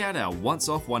 check out our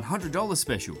once-off $100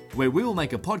 special, where we will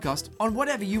make a podcast on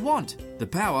whatever you want. The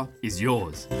power is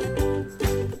yours.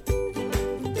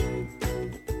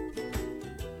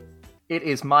 It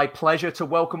is my pleasure to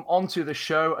welcome onto the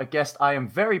show a guest I am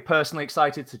very personally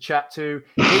excited to chat to.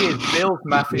 He is Bills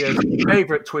Mafia's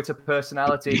favorite Twitter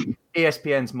personality,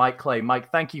 ESPN's Mike Clay. Mike,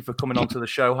 thank you for coming onto the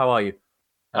show. How are you?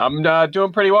 I'm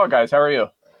doing pretty well, guys. How are you?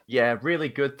 Yeah, really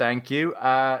good, thank you.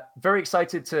 Very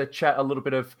excited to chat a little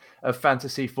bit of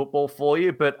fantasy football for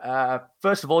you. But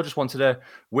first of all, just wanted to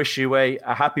wish you a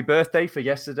happy birthday for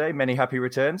yesterday. Many happy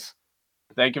returns.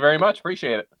 Thank you very much.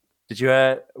 Appreciate it. Did you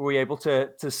were you able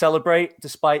to celebrate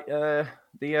despite the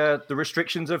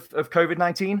restrictions of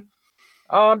COVID-19?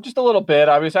 Just a little bit.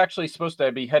 I was actually supposed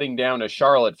to be heading down to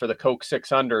Charlotte for the Coke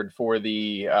 600 for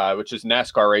the which is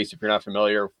NASCAR race, if you're not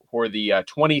familiar, for the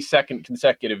 22nd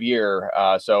consecutive year.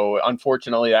 So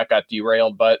unfortunately, that got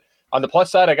derailed. But on the plus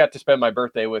side, I got to spend my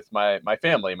birthday with my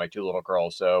family, my two little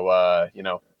girls. So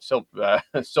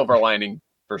silver lining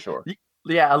for sure.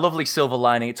 Yeah, a lovely silver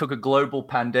lining. It took a global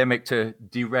pandemic to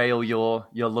derail your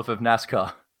love of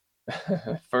NASCAR.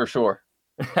 For sure.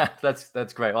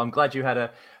 That's great. Well, I'm glad you had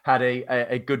a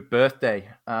good birthday.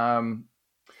 So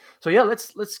yeah,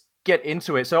 let's get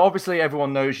into it. So obviously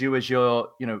everyone knows you as you're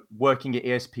working at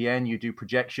ESPN. You do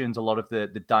projections, a lot of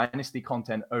the dynasty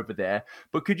content over there.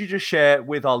 But could you just share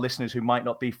with our listeners who might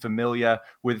not be familiar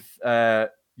with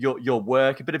your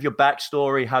work, a bit of your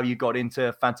backstory, how you got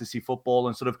into fantasy football,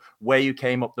 and sort of where you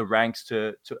came up the ranks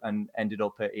to and ended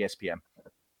up at ESPN?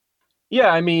 Yeah,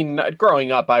 I mean,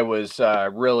 growing up, I was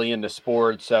really into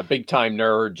sports, big time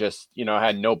nerd. Just I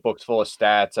had notebooks full of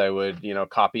stats. I would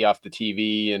copy off the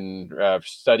TV and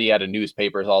study out of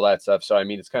newspapers, all that stuff. So I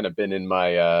mean, it's kind of been in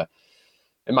my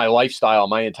lifestyle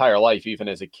my entire life, even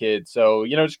as a kid. So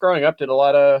just growing up, did a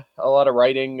lot of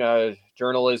writing,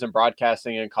 journalism,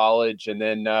 broadcasting in college, and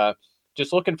then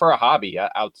just looking for a hobby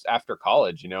out after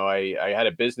college. I had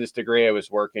a business degree. I was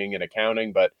working in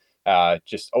accounting, but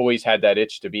just always had that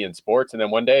itch to be in sports. And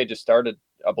then one day I just started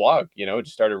a blog,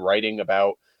 just started writing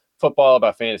about football,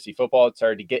 about fantasy football. It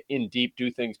started to get in deep,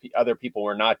 do things other people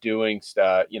were not doing,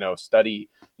 study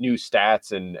new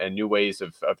stats and new ways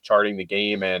of charting the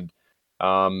game. And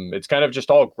it's kind of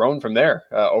just all grown from there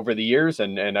over the years.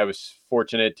 And I was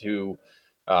fortunate to,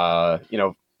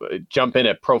 jump in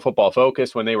at Pro Football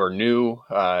Focus when they were new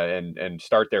and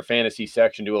start their fantasy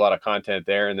section, do a lot of content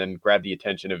there, and then grab the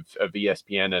attention of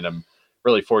ESPN. And I'm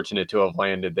really fortunate to have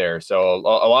landed there. So a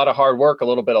lot of hard work, a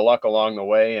little bit of luck along the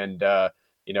way, and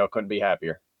couldn't be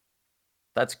happier.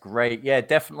 That's great. Yeah,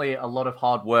 definitely a lot of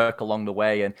hard work along the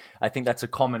way. And I think that's a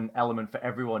common element for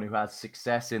everyone who has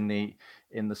success in the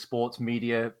sports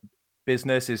media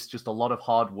business, is just a lot of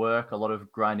hard work, a lot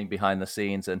of grinding behind the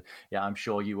scenes. And yeah, I'm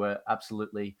sure you were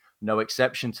absolutely no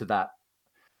exception to that.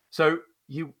 So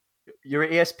you're at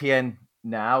ESPN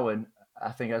now, and I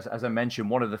think as I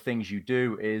mentioned, one of the things you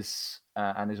do is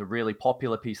and is a really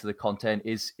popular piece of the content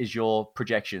is your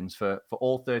projections for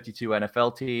all 32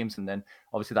 NFL teams, and then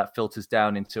obviously that filters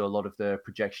down into a lot of the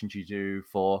projections you do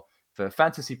for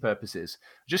fantasy purposes.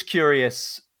 Just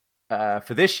curious,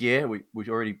 for this year, we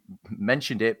already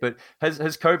mentioned it, but has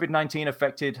COVID-19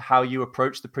 affected how you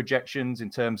approach the projections in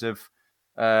terms of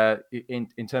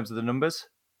in terms of the numbers?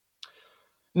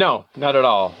 No, not at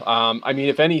all. I mean,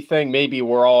 if anything, maybe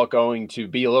we're all going to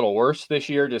be a little worse this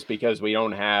year just because we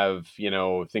don't have,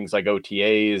 things like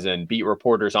OTAs and beat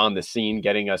reporters on the scene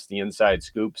getting us the inside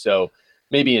scoop. So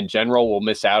maybe in general, we'll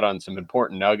miss out on some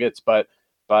important nuggets, but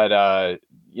otherwise,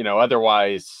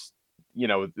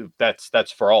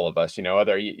 that's for all of us,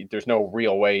 there's no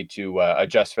real way to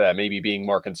adjust for that. Maybe being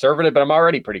more conservative, but I'm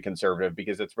already pretty conservative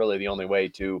because it's really the only way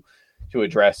to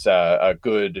address a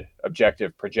good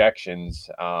objective projections.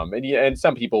 And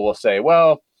some people will say,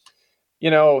 well,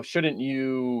 shouldn't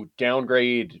you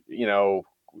downgrade,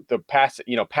 the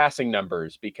passing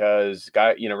numbers because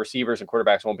receivers and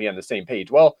quarterbacks won't be on the same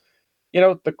page. Well,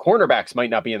 the cornerbacks might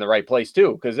not be in the right place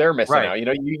too, because they're missing out.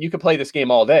 You could play this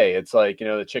game all day. It's like,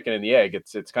 the chicken and the egg.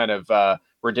 It's kind of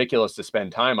ridiculous to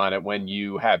spend time on it when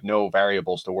you have no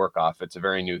variables to work off. It's a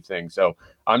very new thing. So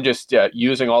I'm just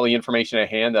using all the information at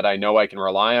hand that I know I can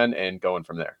rely on and going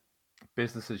from there.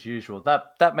 Business as usual.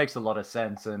 That makes a lot of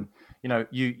sense. And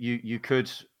you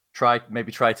could try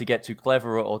to get too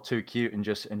clever or too cute and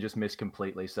just miss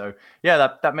completely. So yeah,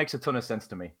 that makes a ton of sense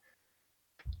to me.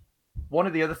 One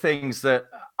of the other things that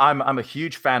I'm a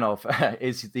huge fan of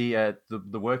is the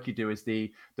work you do is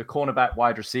the cornerback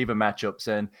wide receiver matchups,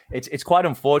 and it's quite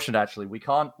unfortunate actually. We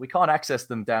can't access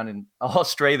them down in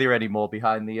Australia anymore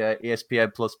behind the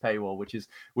ESPN Plus paywall,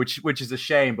 which is a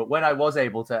shame. But when I was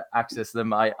able to access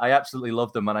them, I absolutely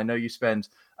love them, and I know you spend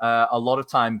a lot of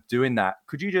time doing that.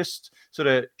 Could you just sort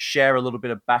of share a little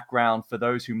bit of background for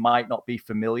those who might not be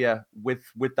familiar with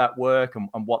that work and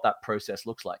what that process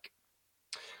looks like?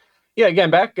 Yeah,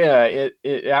 again, back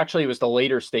it actually was the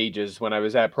later stages when I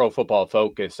was at Pro Football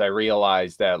Focus. I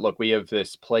realized that, look, we have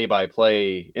this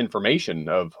play-by-play information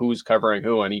of who's covering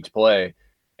who on each play,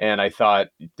 and I thought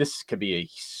this could be a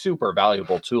super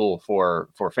valuable tool for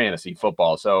fantasy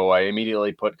football. So I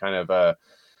immediately put kind of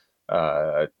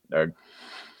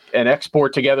an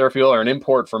export together, if you will, or an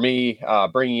import for me,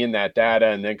 bringing in that data,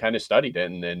 and then kind of studied it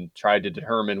and then tried to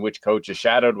determine which coach is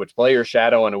shadowed, which players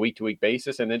shadow on a week-to-week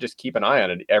basis, and then just keep an eye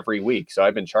on it every week. So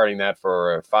I've been charting that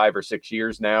for 5 or 6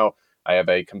 years now. I have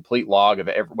a complete log of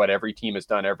what every team has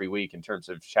done every week in terms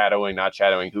of shadowing, not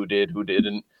shadowing, who did, who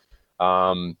didn't.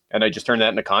 And I just turned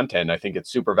that into content. I think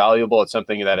it's super valuable. It's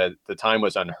something that at the time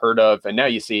was unheard of, and now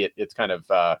you see it. It's kind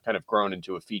of grown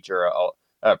into a feature.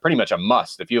 Pretty much a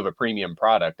must. If you have a premium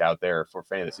product out there for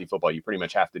fantasy football, you pretty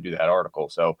much have to do that article.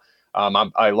 So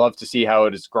I love to see how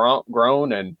it has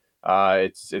grown, and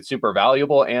it's super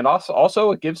valuable. And also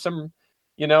it gives some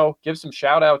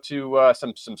shout out to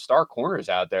some star corners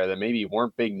out there that maybe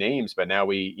weren't big names, but now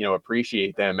we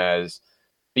appreciate them as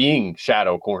being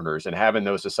shadow corners and having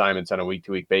those assignments on a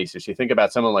week-to-week basis. You think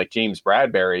about someone like James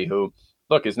Bradbury, who,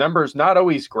 look, his numbers not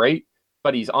always great,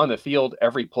 but he's on the field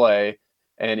every play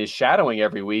and is shadowing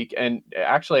every week. And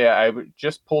actually, I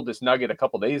just pulled this nugget a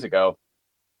couple days ago.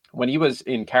 When he was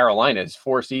in Carolina, his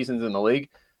 4 seasons in the league,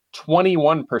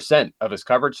 21% of his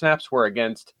coverage snaps were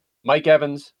against Mike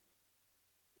Evans,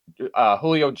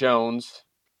 Julio Jones,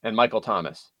 and Michael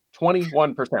Thomas.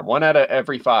 21%. 1 out of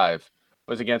every 5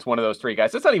 was against one of those 3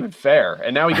 guys. That's not even fair.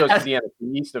 And now he goes to the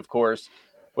NFC East, of course,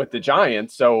 with the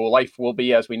Giants. So life will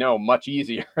be, as we know, much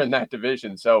easier in that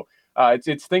division. So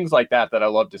it's things like that I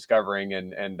love discovering,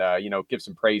 and give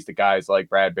some praise to guys like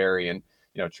Bradbury and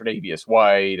Tre'Davious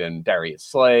White and Darius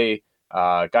Slay,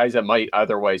 guys that might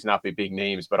otherwise not be big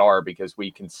names but are, because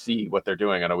we can see what they're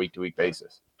doing on a week-to-week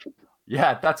basis.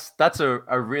 Yeah, that's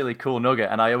a really cool nugget,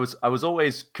 and I was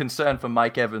always concerned for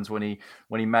Mike Evans when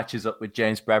he matches up with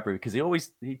James Bradbury, because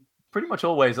he pretty much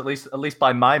always, at least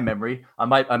by my memory, I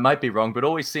might be wrong, but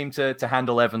always seem to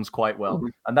handle Evans quite well. Mm-hmm.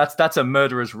 And that's a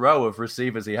murderer's row of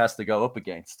receivers he has to go up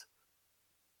against.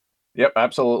 Yep,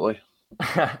 absolutely.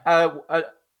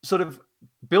 Sort of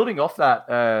building off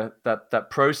that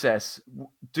process,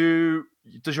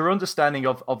 does your understanding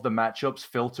of the matchups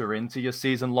filter into your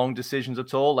season-long decisions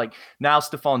at all? Like, now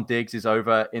Stephon Diggs is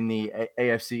over in the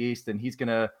AFC East, and he's going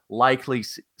to likely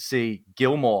see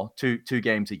Gilmore two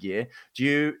games a year.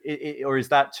 Or is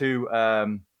that too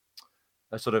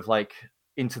sort of like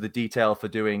into the detail for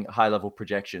doing high-level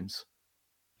projections?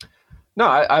 No,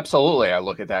 absolutely. I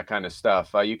look at that kind of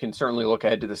stuff. You can certainly look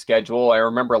ahead to the schedule. I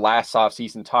remember last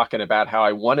offseason talking about how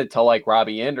I wanted to like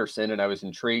Robbie Anderson, and I was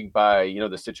intrigued by,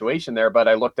 the situation there, but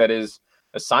I looked at his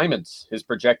assignments, his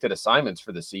projected assignments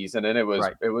for the season, and it was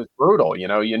brutal.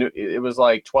 It was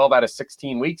like 12 out of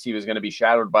 16 weeks he was going to be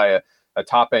shadowed by a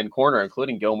top-end corner,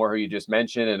 including Gilmore, who you just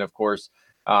mentioned, and of course,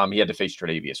 he had to face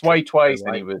Tre'Davious White twice,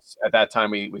 and he was, at that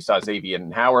time, we saw Xavier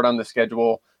and Howard on the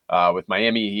schedule. With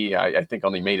Miami, he I think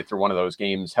only made it through one of those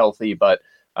games healthy, but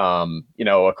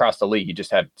across the league, he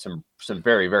just had some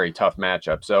very, very tough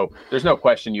matchups. So there's no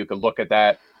question you could look at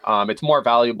that. It's more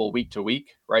valuable week to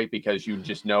week, right? Because you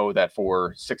just know that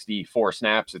for 64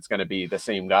 snaps, it's going to be the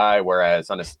same guy. Whereas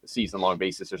on a season-long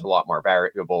basis, there's a lot more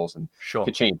variables and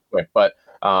could change quick. But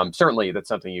certainly that's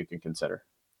something you can consider.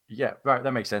 Yeah, right.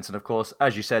 That makes sense. And of course,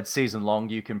 as you said, season long,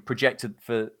 you can project it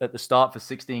at the start for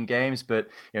 16 games, but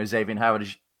Xavier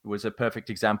Howard was a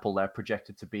perfect example there,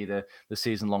 projected to be the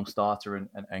season-long starter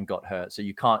and got hurt. So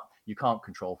you can't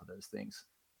control for those things.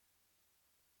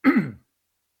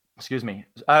 Excuse me.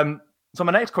 So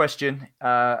my next question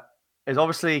is,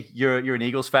 obviously you're an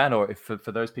Eagles fan, or if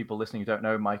for those people listening who don't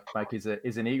know, Mike is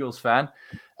an Eagles fan.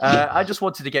 I just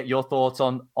wanted to get your thoughts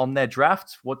on their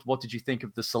draft. What did you think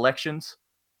of the selections?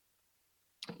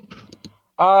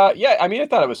 Yeah, I mean, I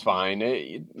thought it was fine.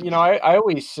 I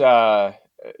always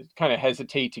kind of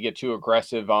hesitate to get too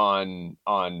aggressive on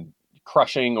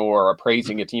crushing or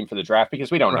appraising a team for the draft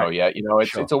because we don't know Right. yet.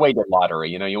 Sure. It's a weighted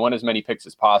lottery. You want as many picks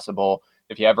as possible.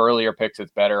 If you have earlier picks,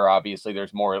 it's better. Obviously,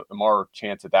 there's more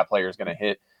chance that player is going to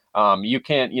hit. You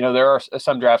can't. There are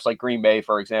some drafts like Green Bay,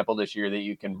 for example, this year that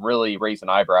you can really raise an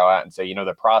eyebrow at and say,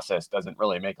 the process doesn't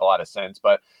really make a lot of sense.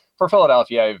 But for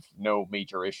Philadelphia, I have no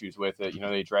major issues with it.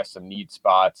 They address some need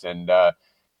spots and,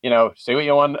 say what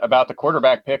you want about the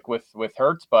quarterback pick with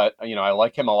Hurts, but, I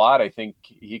like him a lot. I think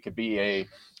he could be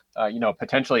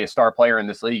potentially a star player in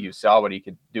this league. You saw what he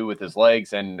could do with his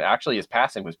legs, and actually his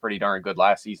passing was pretty darn good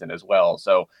last season as well.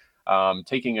 So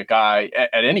taking a guy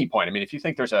at any point, I mean, if you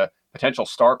think there's a potential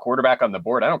star quarterback on the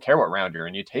board, I don't care what round you're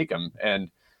in, you take him. And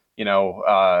so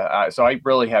I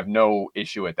really have no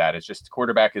issue with that. It's just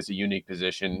quarterback is a unique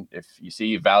position. If you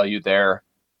see value there,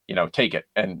 take it.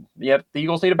 And yet the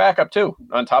Eagles need a backup too,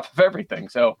 on top of everything.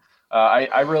 So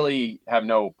I really have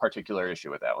no particular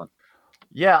issue with that one.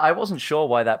 Yeah, I wasn't sure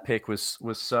why that pick was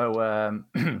so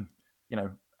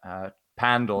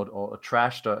panned or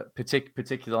trashed,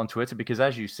 particularly on Twitter, because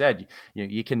as you said,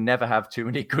 you can never have too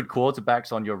many good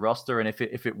quarterbacks on your roster, and if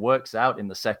it works out in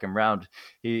the second round,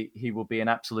 he will be an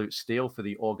absolute steal for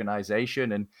the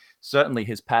organization, and certainly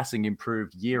his passing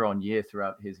improved year on year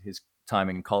throughout his time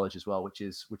in college as well, which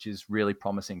is really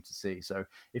promising to see. So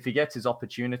if he gets his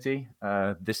opportunity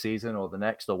this season or the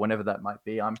next or whenever that might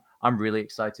be, I'm really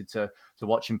excited to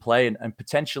watch him play and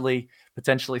potentially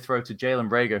throw to Jalen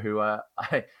Reagor, who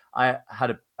I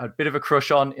had a bit of a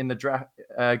crush on in the draft,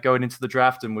 going into the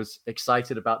draft, and was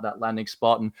excited about that landing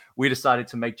spot. And we decided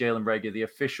to make Jalen Reagor the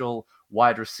official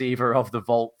wide receiver of the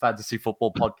Vault Fantasy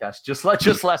Football Podcast just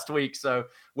last week. So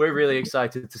we're really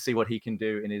excited to see what he can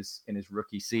do in his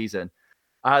rookie season.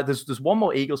 There's one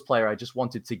more Eagles player I just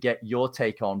wanted to get your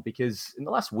take on, because in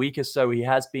the last week or so he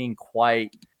has been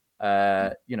quite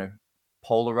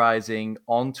polarizing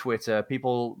on Twitter.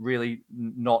 People really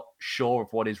not sure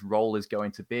of what his role is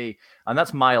going to be, and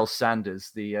that's Miles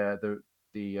Sanders, the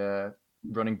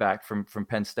running back from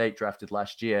Penn State, drafted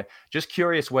last year. Just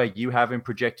curious where you have him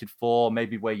projected for,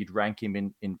 maybe where you'd rank him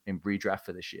in redraft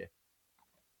for this year.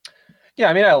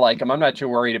 Yeah, I mean, I like him. I'm not too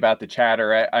worried about the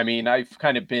chatter. I mean, I've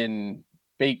kind of been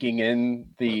baking in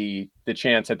the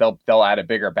chance that they'll add a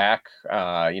bigger back.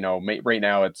 Right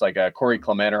now it's like a Corey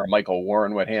Clement or a Michael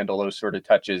Warren would handle those sort of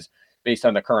touches based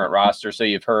on the current roster. So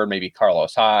you've heard maybe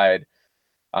Carlos Hyde,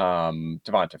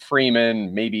 Devonta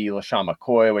Freeman, maybe LaShawn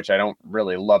McCoy, which I don't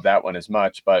really love that one as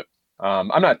much, but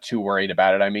I'm not too worried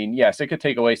about it. I mean, yes, it could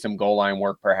take away some goal line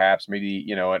work, perhaps,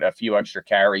 maybe, a few extra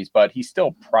carries, but he's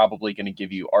still probably going to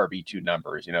give you RB2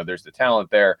 numbers. There's the talent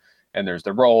there, and there's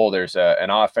the role. There's an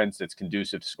offense that's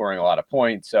conducive to scoring a lot of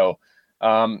points. So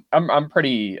I'm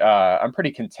pretty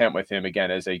content with him again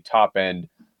as a top end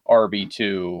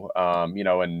RB2.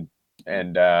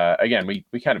 And again,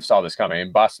 we kind of saw this coming.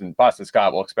 And Boston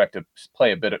Scott will expect to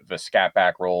play a bit of a scat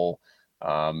back role.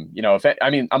 I'm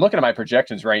looking at my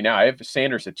projections right now. I have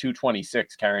Sanders at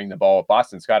 226 carrying the ball,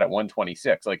 Boston Scott at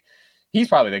 126. Like, he's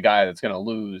probably the guy that's going to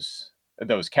lose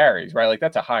those carries, right? Like,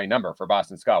 that's a high number for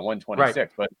Boston Scott, 126. Right.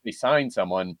 But if we sign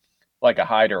someone like a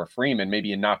Hyde or a Freeman, maybe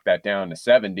you knock that down to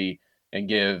 70 and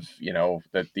give,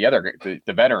 the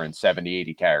veteran 70,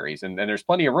 80 carries. And there's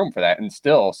plenty of room for that. And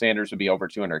still Sanders would be over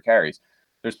 200 carries.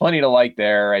 There's plenty to like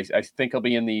there. I think he'll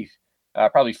be in the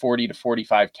probably 40 to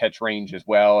 45 catch range as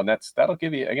well. And that'll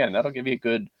give you a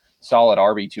good solid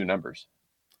RB2 numbers.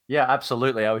 Yeah,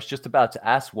 absolutely. I was just about to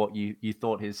ask what you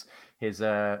thought his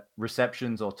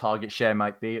receptions or target share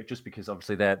might be, just because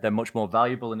obviously they're much more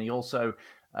valuable. And he also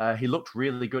he looked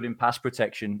really good in pass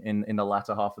protection in the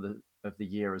latter half of the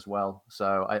year as well.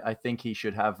 So I think he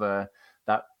should have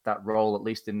that role, at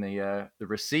least in the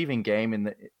receiving game,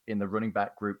 in the running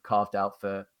back group, carved out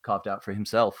for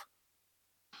himself.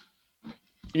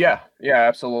 Yeah,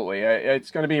 absolutely.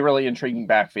 It's going to be a really intriguing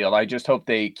backfield. I just hope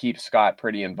they keep Scott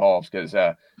pretty involved, because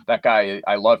that guy,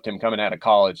 I loved him coming out of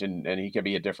college, and he could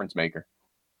be a difference maker.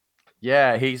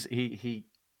 Yeah, he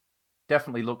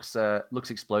definitely looks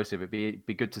explosive. It'd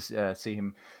be good to see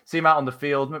him out on the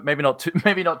field. Maybe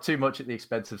not too much at the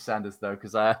expense of Sanders though,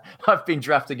 because I've been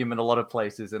drafting him in a lot of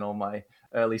places in all my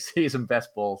early season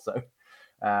best ball. So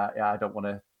I don't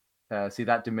want to see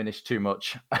that diminish too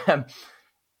much.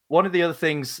 One of the other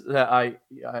things that I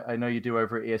know you do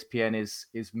over at ESPN is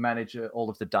manage all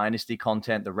of the dynasty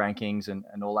content, the rankings, and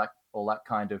all that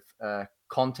kind of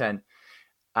content.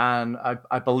 And I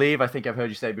think I've heard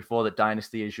you say before that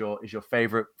dynasty is your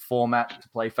favorite format to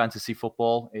play fantasy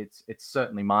football. It's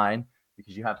certainly mine,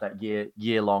 because you have that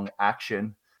year long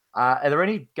action. Are there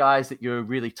any guys that you're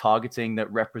really targeting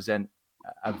that represent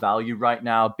a value right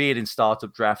now, be it in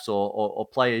startup drafts or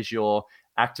players you're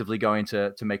actively going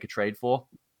to make a trade for?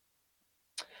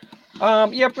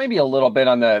 Yeah, maybe a little bit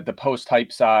on the post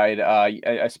hype side,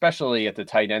 especially at the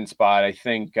tight end spot. I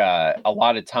think a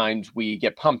lot of times we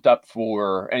get pumped up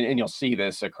for, and you'll see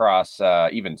this across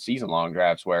even season long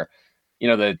drafts where,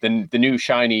 the new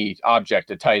shiny object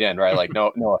at tight end, right? Like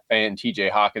Noah Fant, T.J.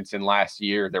 Hawkinson last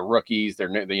year, they're rookies. They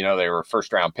were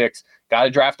first round picks. Got to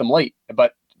draft them late,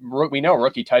 but we know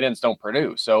rookie tight ends don't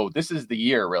produce. So this is the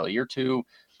year, really. Year 2,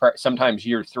 sometimes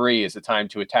year 3 is the time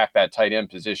to attack that tight end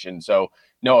position. So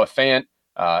Noah Fant,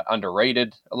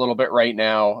 underrated a little bit right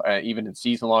now. Even in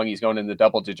season long, he's going in the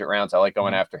double-digit rounds. I like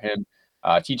going after him.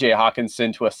 T.J.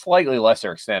 Hawkinson to a slightly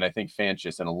lesser extent. I think Fant's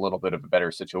just in a little bit of a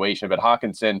better situation, but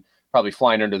Hawkinson probably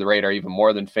flying under the radar even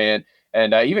more than Fant.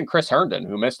 And even Chris Herndon,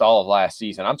 who missed all of last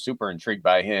season, I'm super intrigued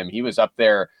by him. He was up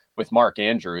there with Mark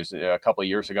Andrews a couple of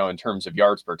years ago in terms of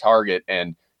yards per target.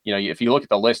 And if you look at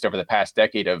the list over the past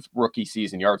decade of rookie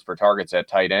season yards per targets at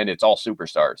tight end, it's all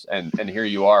superstars. And here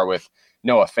you are with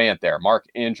Noah Fant there. Mark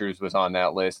Andrews was on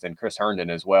that list and Chris Herndon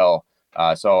as well.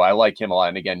 So I like him a lot.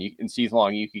 And again, in season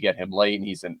long, you could get him late, and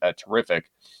he's a terrific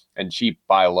and cheap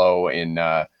buy low in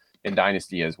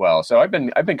Dynasty as well. So I've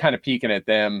been kind of peeking at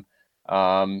them.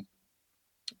 I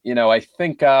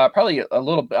think probably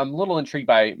I'm a little intrigued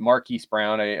by Marquise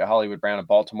Brown, Hollywood Brown of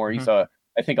Baltimore. He's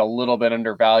I think a little bit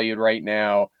undervalued right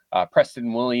now.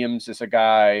 Preston Williams is a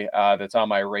guy that's on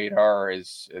my radar.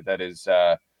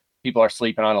 People are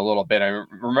sleeping on a little bit. I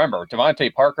remember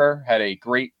Devontae Parker had a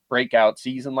great breakout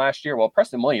season last year. Well,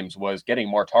 Preston Williams was getting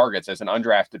more targets as an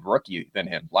undrafted rookie than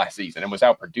him last season and was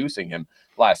outproducing him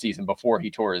last season before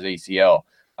he tore his ACL.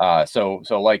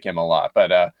 So like him a lot.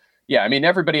 But yeah, I mean,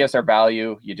 everybody has their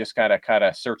value. You just gotta kind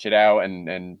of search it out,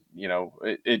 and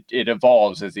it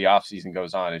evolves as the offseason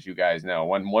goes on, as you guys know.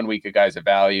 One week a guy's a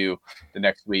value, the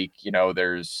next week,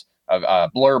 there's a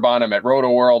blurb on him at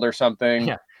Roto World or something.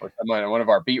 Yeah. Or one of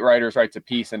our beat writers writes a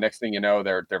piece, and next thing you know,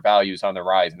 their value's on the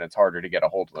rise, and it's harder to get a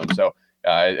hold of them. So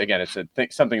again,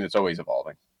 it's something that's always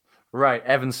evolving. Right.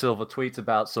 Evan Silver tweets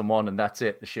about someone, and that's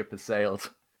it. The ship has sailed.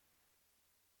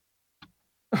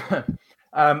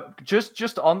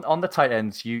 Just on the tight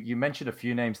ends, you mentioned a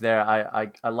few names there.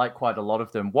 I like quite a lot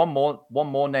of them. One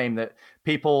more name that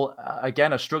people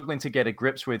again are struggling to get a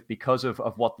grips with because of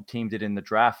what the team did in the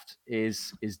draft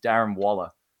is Darren Waller.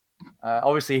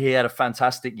 Obviously, he had a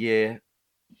fantastic year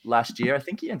last year. I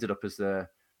think he ended up as did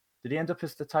he end up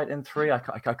as the tight end 3? I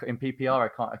in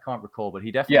PPR. I can't recall, but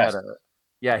he definitely had a.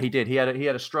 Yeah, he did. He had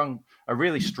a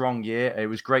really strong year. It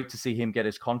was great to see him get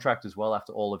his contract as well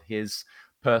after all of his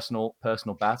personal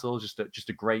battles. Just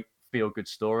a great feel good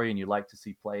story, and you like to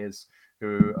see players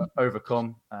who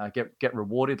overcome get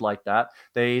rewarded like that.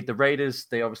 The Raiders,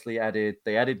 they obviously added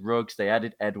Ruggs, they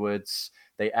added Edwards,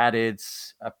 they added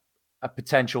a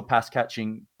potential pass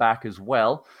catching back as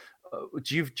well.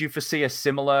 Do you foresee a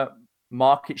similar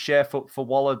market share for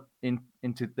Waller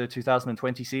into the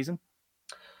 2020 season?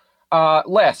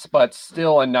 Less, but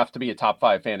still enough to be a top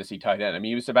 5 fantasy tight end. I mean,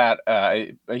 he was a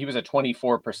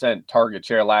 24% target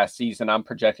share last season. I'm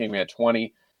projecting him at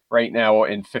 20 right now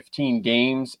in 15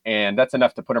 games, and that's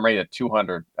enough to put him right at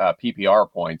 200 PPR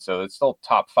points. So it's still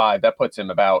top 5. That puts him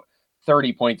about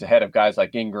 30 points ahead of guys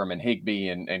like Ingram and Higbee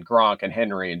and Gronk and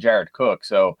Henry and Jared Cook.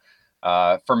 So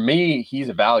for me, he's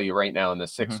a value right now in the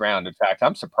 6th round. In fact,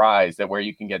 I'm surprised that where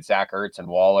you can get Zach Ertz and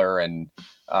Waller and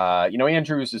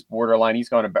Andrews is borderline. He's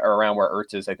going around where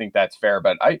Ertz is. I think that's fair.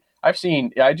 But I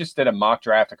just did a mock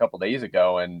draft a couple days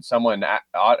ago, and someone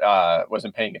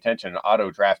wasn't paying attention and auto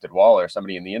drafted Waller,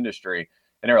 somebody in the industry.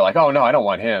 And they were like, "Oh no, I don't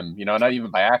want him." Not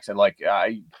even by accident. Like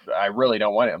I really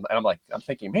don't want him. And I'm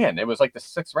thinking, man, it was like the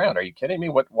 6th round. Are you kidding me?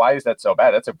 Why is that so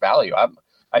bad? That's a value.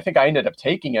 I think I ended up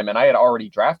taking him, and I had already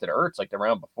drafted Ertz like the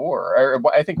round before. Or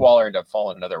I think Waller ended up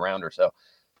falling another round or so.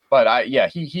 But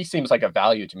he seems like a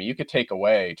value to me. You could take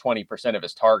away 20% of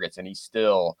his targets, and he's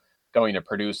still going to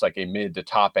produce like a mid to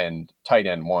top end tight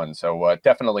end 1. So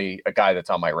definitely a guy that's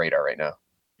on my radar right now.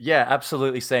 Yeah,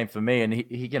 absolutely. Same for me. And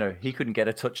he couldn't get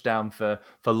a touchdown for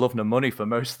love nor money for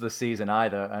most of the season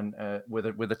either. And with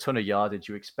a ton of yardage,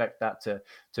 you expect that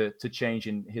to change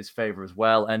in his favor as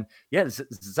well. And yeah,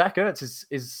 Zach Ertz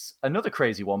is another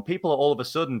crazy one. People all of a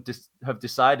sudden have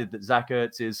decided that Zach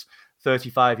Ertz is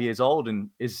 35 years old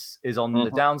and is on the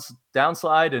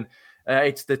downslide. And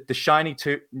it's the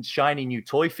shiny new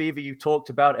toy fever you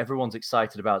talked about. Everyone's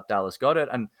excited about Dallas Goedert,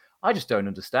 and I just don't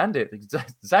understand it.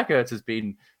 Zach Ertz has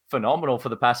been phenomenal for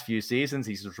the past few seasons.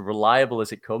 He's as reliable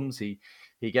as it comes. He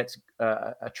gets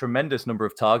a tremendous number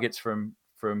of targets from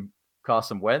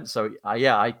Carson Wentz. So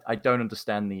I don't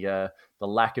understand the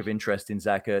lack of interest in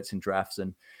Zach Ertz in drafts,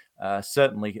 and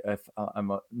certainly if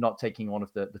I'm not taking one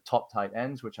of the top tight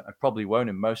ends, which I probably won't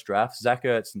in most drafts, Zach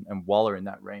Ertz and Waller in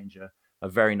that range are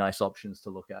very nice options to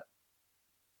look at.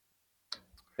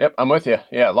 Yep, I'm with you.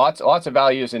 Yeah, lots of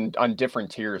values on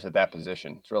different tiers at that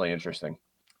position. It's really interesting.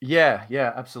 Yeah,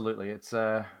 absolutely. It's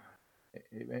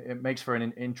it makes for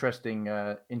an interesting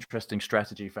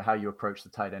strategy for how you approach the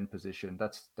tight end position.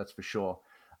 That's for sure.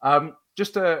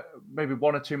 Just maybe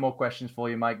one or two more questions for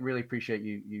you, Mike. Really appreciate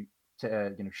you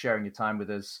sharing your time with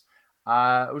us.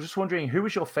 I was just wondering, who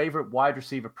was your favorite wide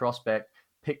receiver prospect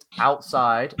picked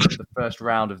outside of the first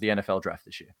round of the NFL draft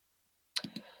this year?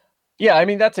 Yeah, I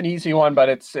mean, that's an easy one, but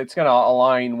it's going to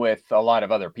align with a lot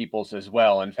of other people's as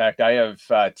well. In fact, I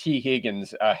have T.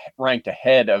 Higgins ranked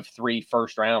ahead of 3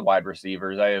 first-round wide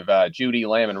receivers. I have Judy,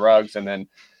 Lamb, and Ruggs, and then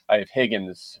I have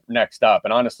Higgins next up.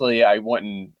 And honestly, I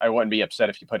wouldn't be upset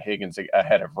if you put Higgins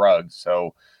ahead of Ruggs.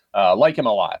 So like him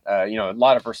a lot. A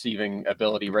lot of receiving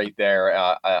ability right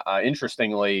there.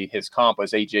 Interestingly, his comp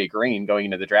was A.J. Green going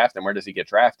into the draft. And where does he get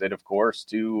drafted? Of course,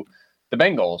 to the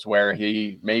Bengals, where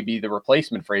he may be the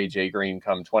replacement for A.J. Green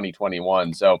come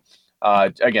 2021. So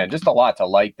again, just a lot to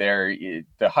like there.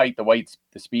 The height, the weight,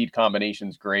 the speed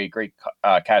combination's great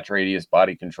catch radius,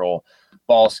 body control,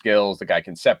 ball skills. The guy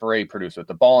can separate, produce with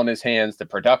the ball in his hands. The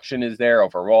production is there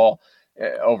overall,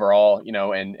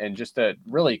 and just a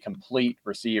really complete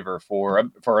receiver for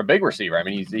a big receiver. I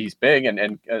mean, he's big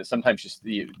and sometimes just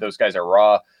those guys are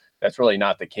raw. That's really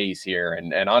not the case here.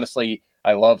 And honestly,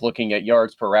 I love looking at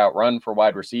yards per route run for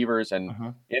wide receivers.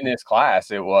 And in this class,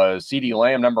 it was CeeDee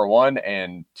Lamb number 1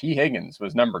 and T. Higgins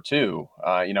was number 2.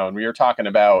 And we were talking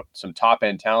about some top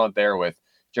end talent there with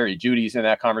Jerry Judy's in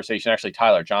that conversation. Actually,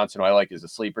 Tyler Johnson, who I like as a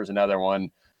sleeper, is another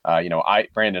one.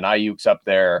 Brandon Ayuk's up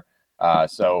there.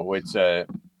 So it's a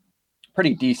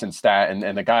pretty decent stat.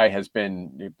 And the guy has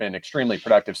been extremely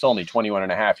productive. Still only 21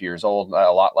 and a half years old.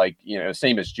 A lot like,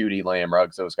 same as Judy, Lamb,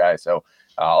 Ruggs, those guys. So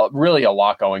really a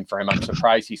lot going for him. I'm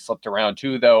surprised he slipped around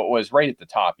 2, though. It was right at the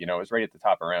top. It was right at the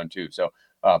top of round 2. So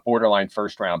borderline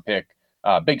first round pick.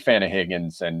 Big fan of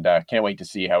Higgins, and can't wait to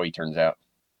see how he turns out.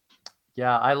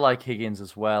 Yeah, I like Higgins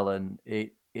as well, and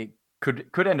it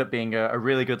could end up being a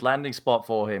really good landing spot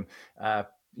for him.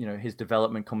 His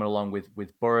development coming along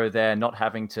with Burrow there, not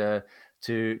having to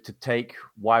take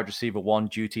wide receiver 1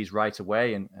 duties right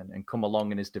away and come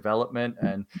along in his development.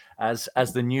 And as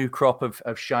the new crop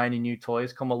of shiny new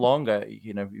toys come along,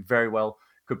 very well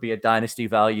could be a dynasty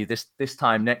value this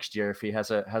time next year if he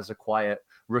has a quiet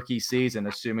rookie season,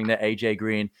 assuming that AJ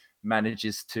Green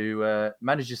manages to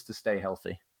stay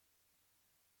healthy.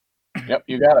 Yep,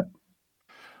 you got it.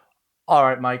 All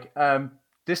right, Mike.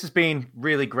 This has been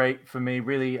really great for me,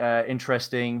 really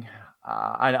interesting.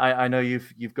 I know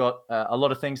you've got a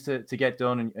lot of things to get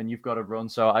done and you've got to run.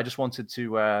 So I just wanted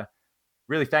to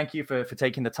really thank you for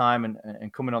taking the time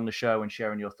and coming on the show and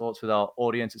sharing your thoughts with our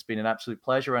audience. It's been an absolute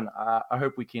pleasure. And I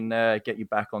hope we can get you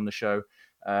back on the show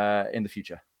in the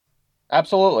future.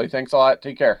 Absolutely. Thanks a lot.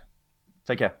 Take care.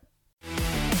 Take care.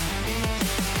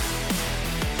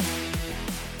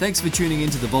 Thanks for tuning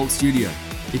into the Vault Studio.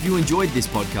 If you enjoyed this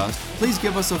podcast, please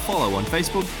give us a follow on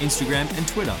Facebook, Instagram, and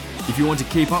Twitter. If you want to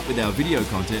keep up with our video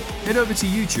content, head over to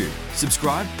YouTube,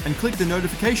 subscribe, and click the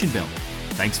notification bell.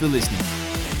 Thanks for listening.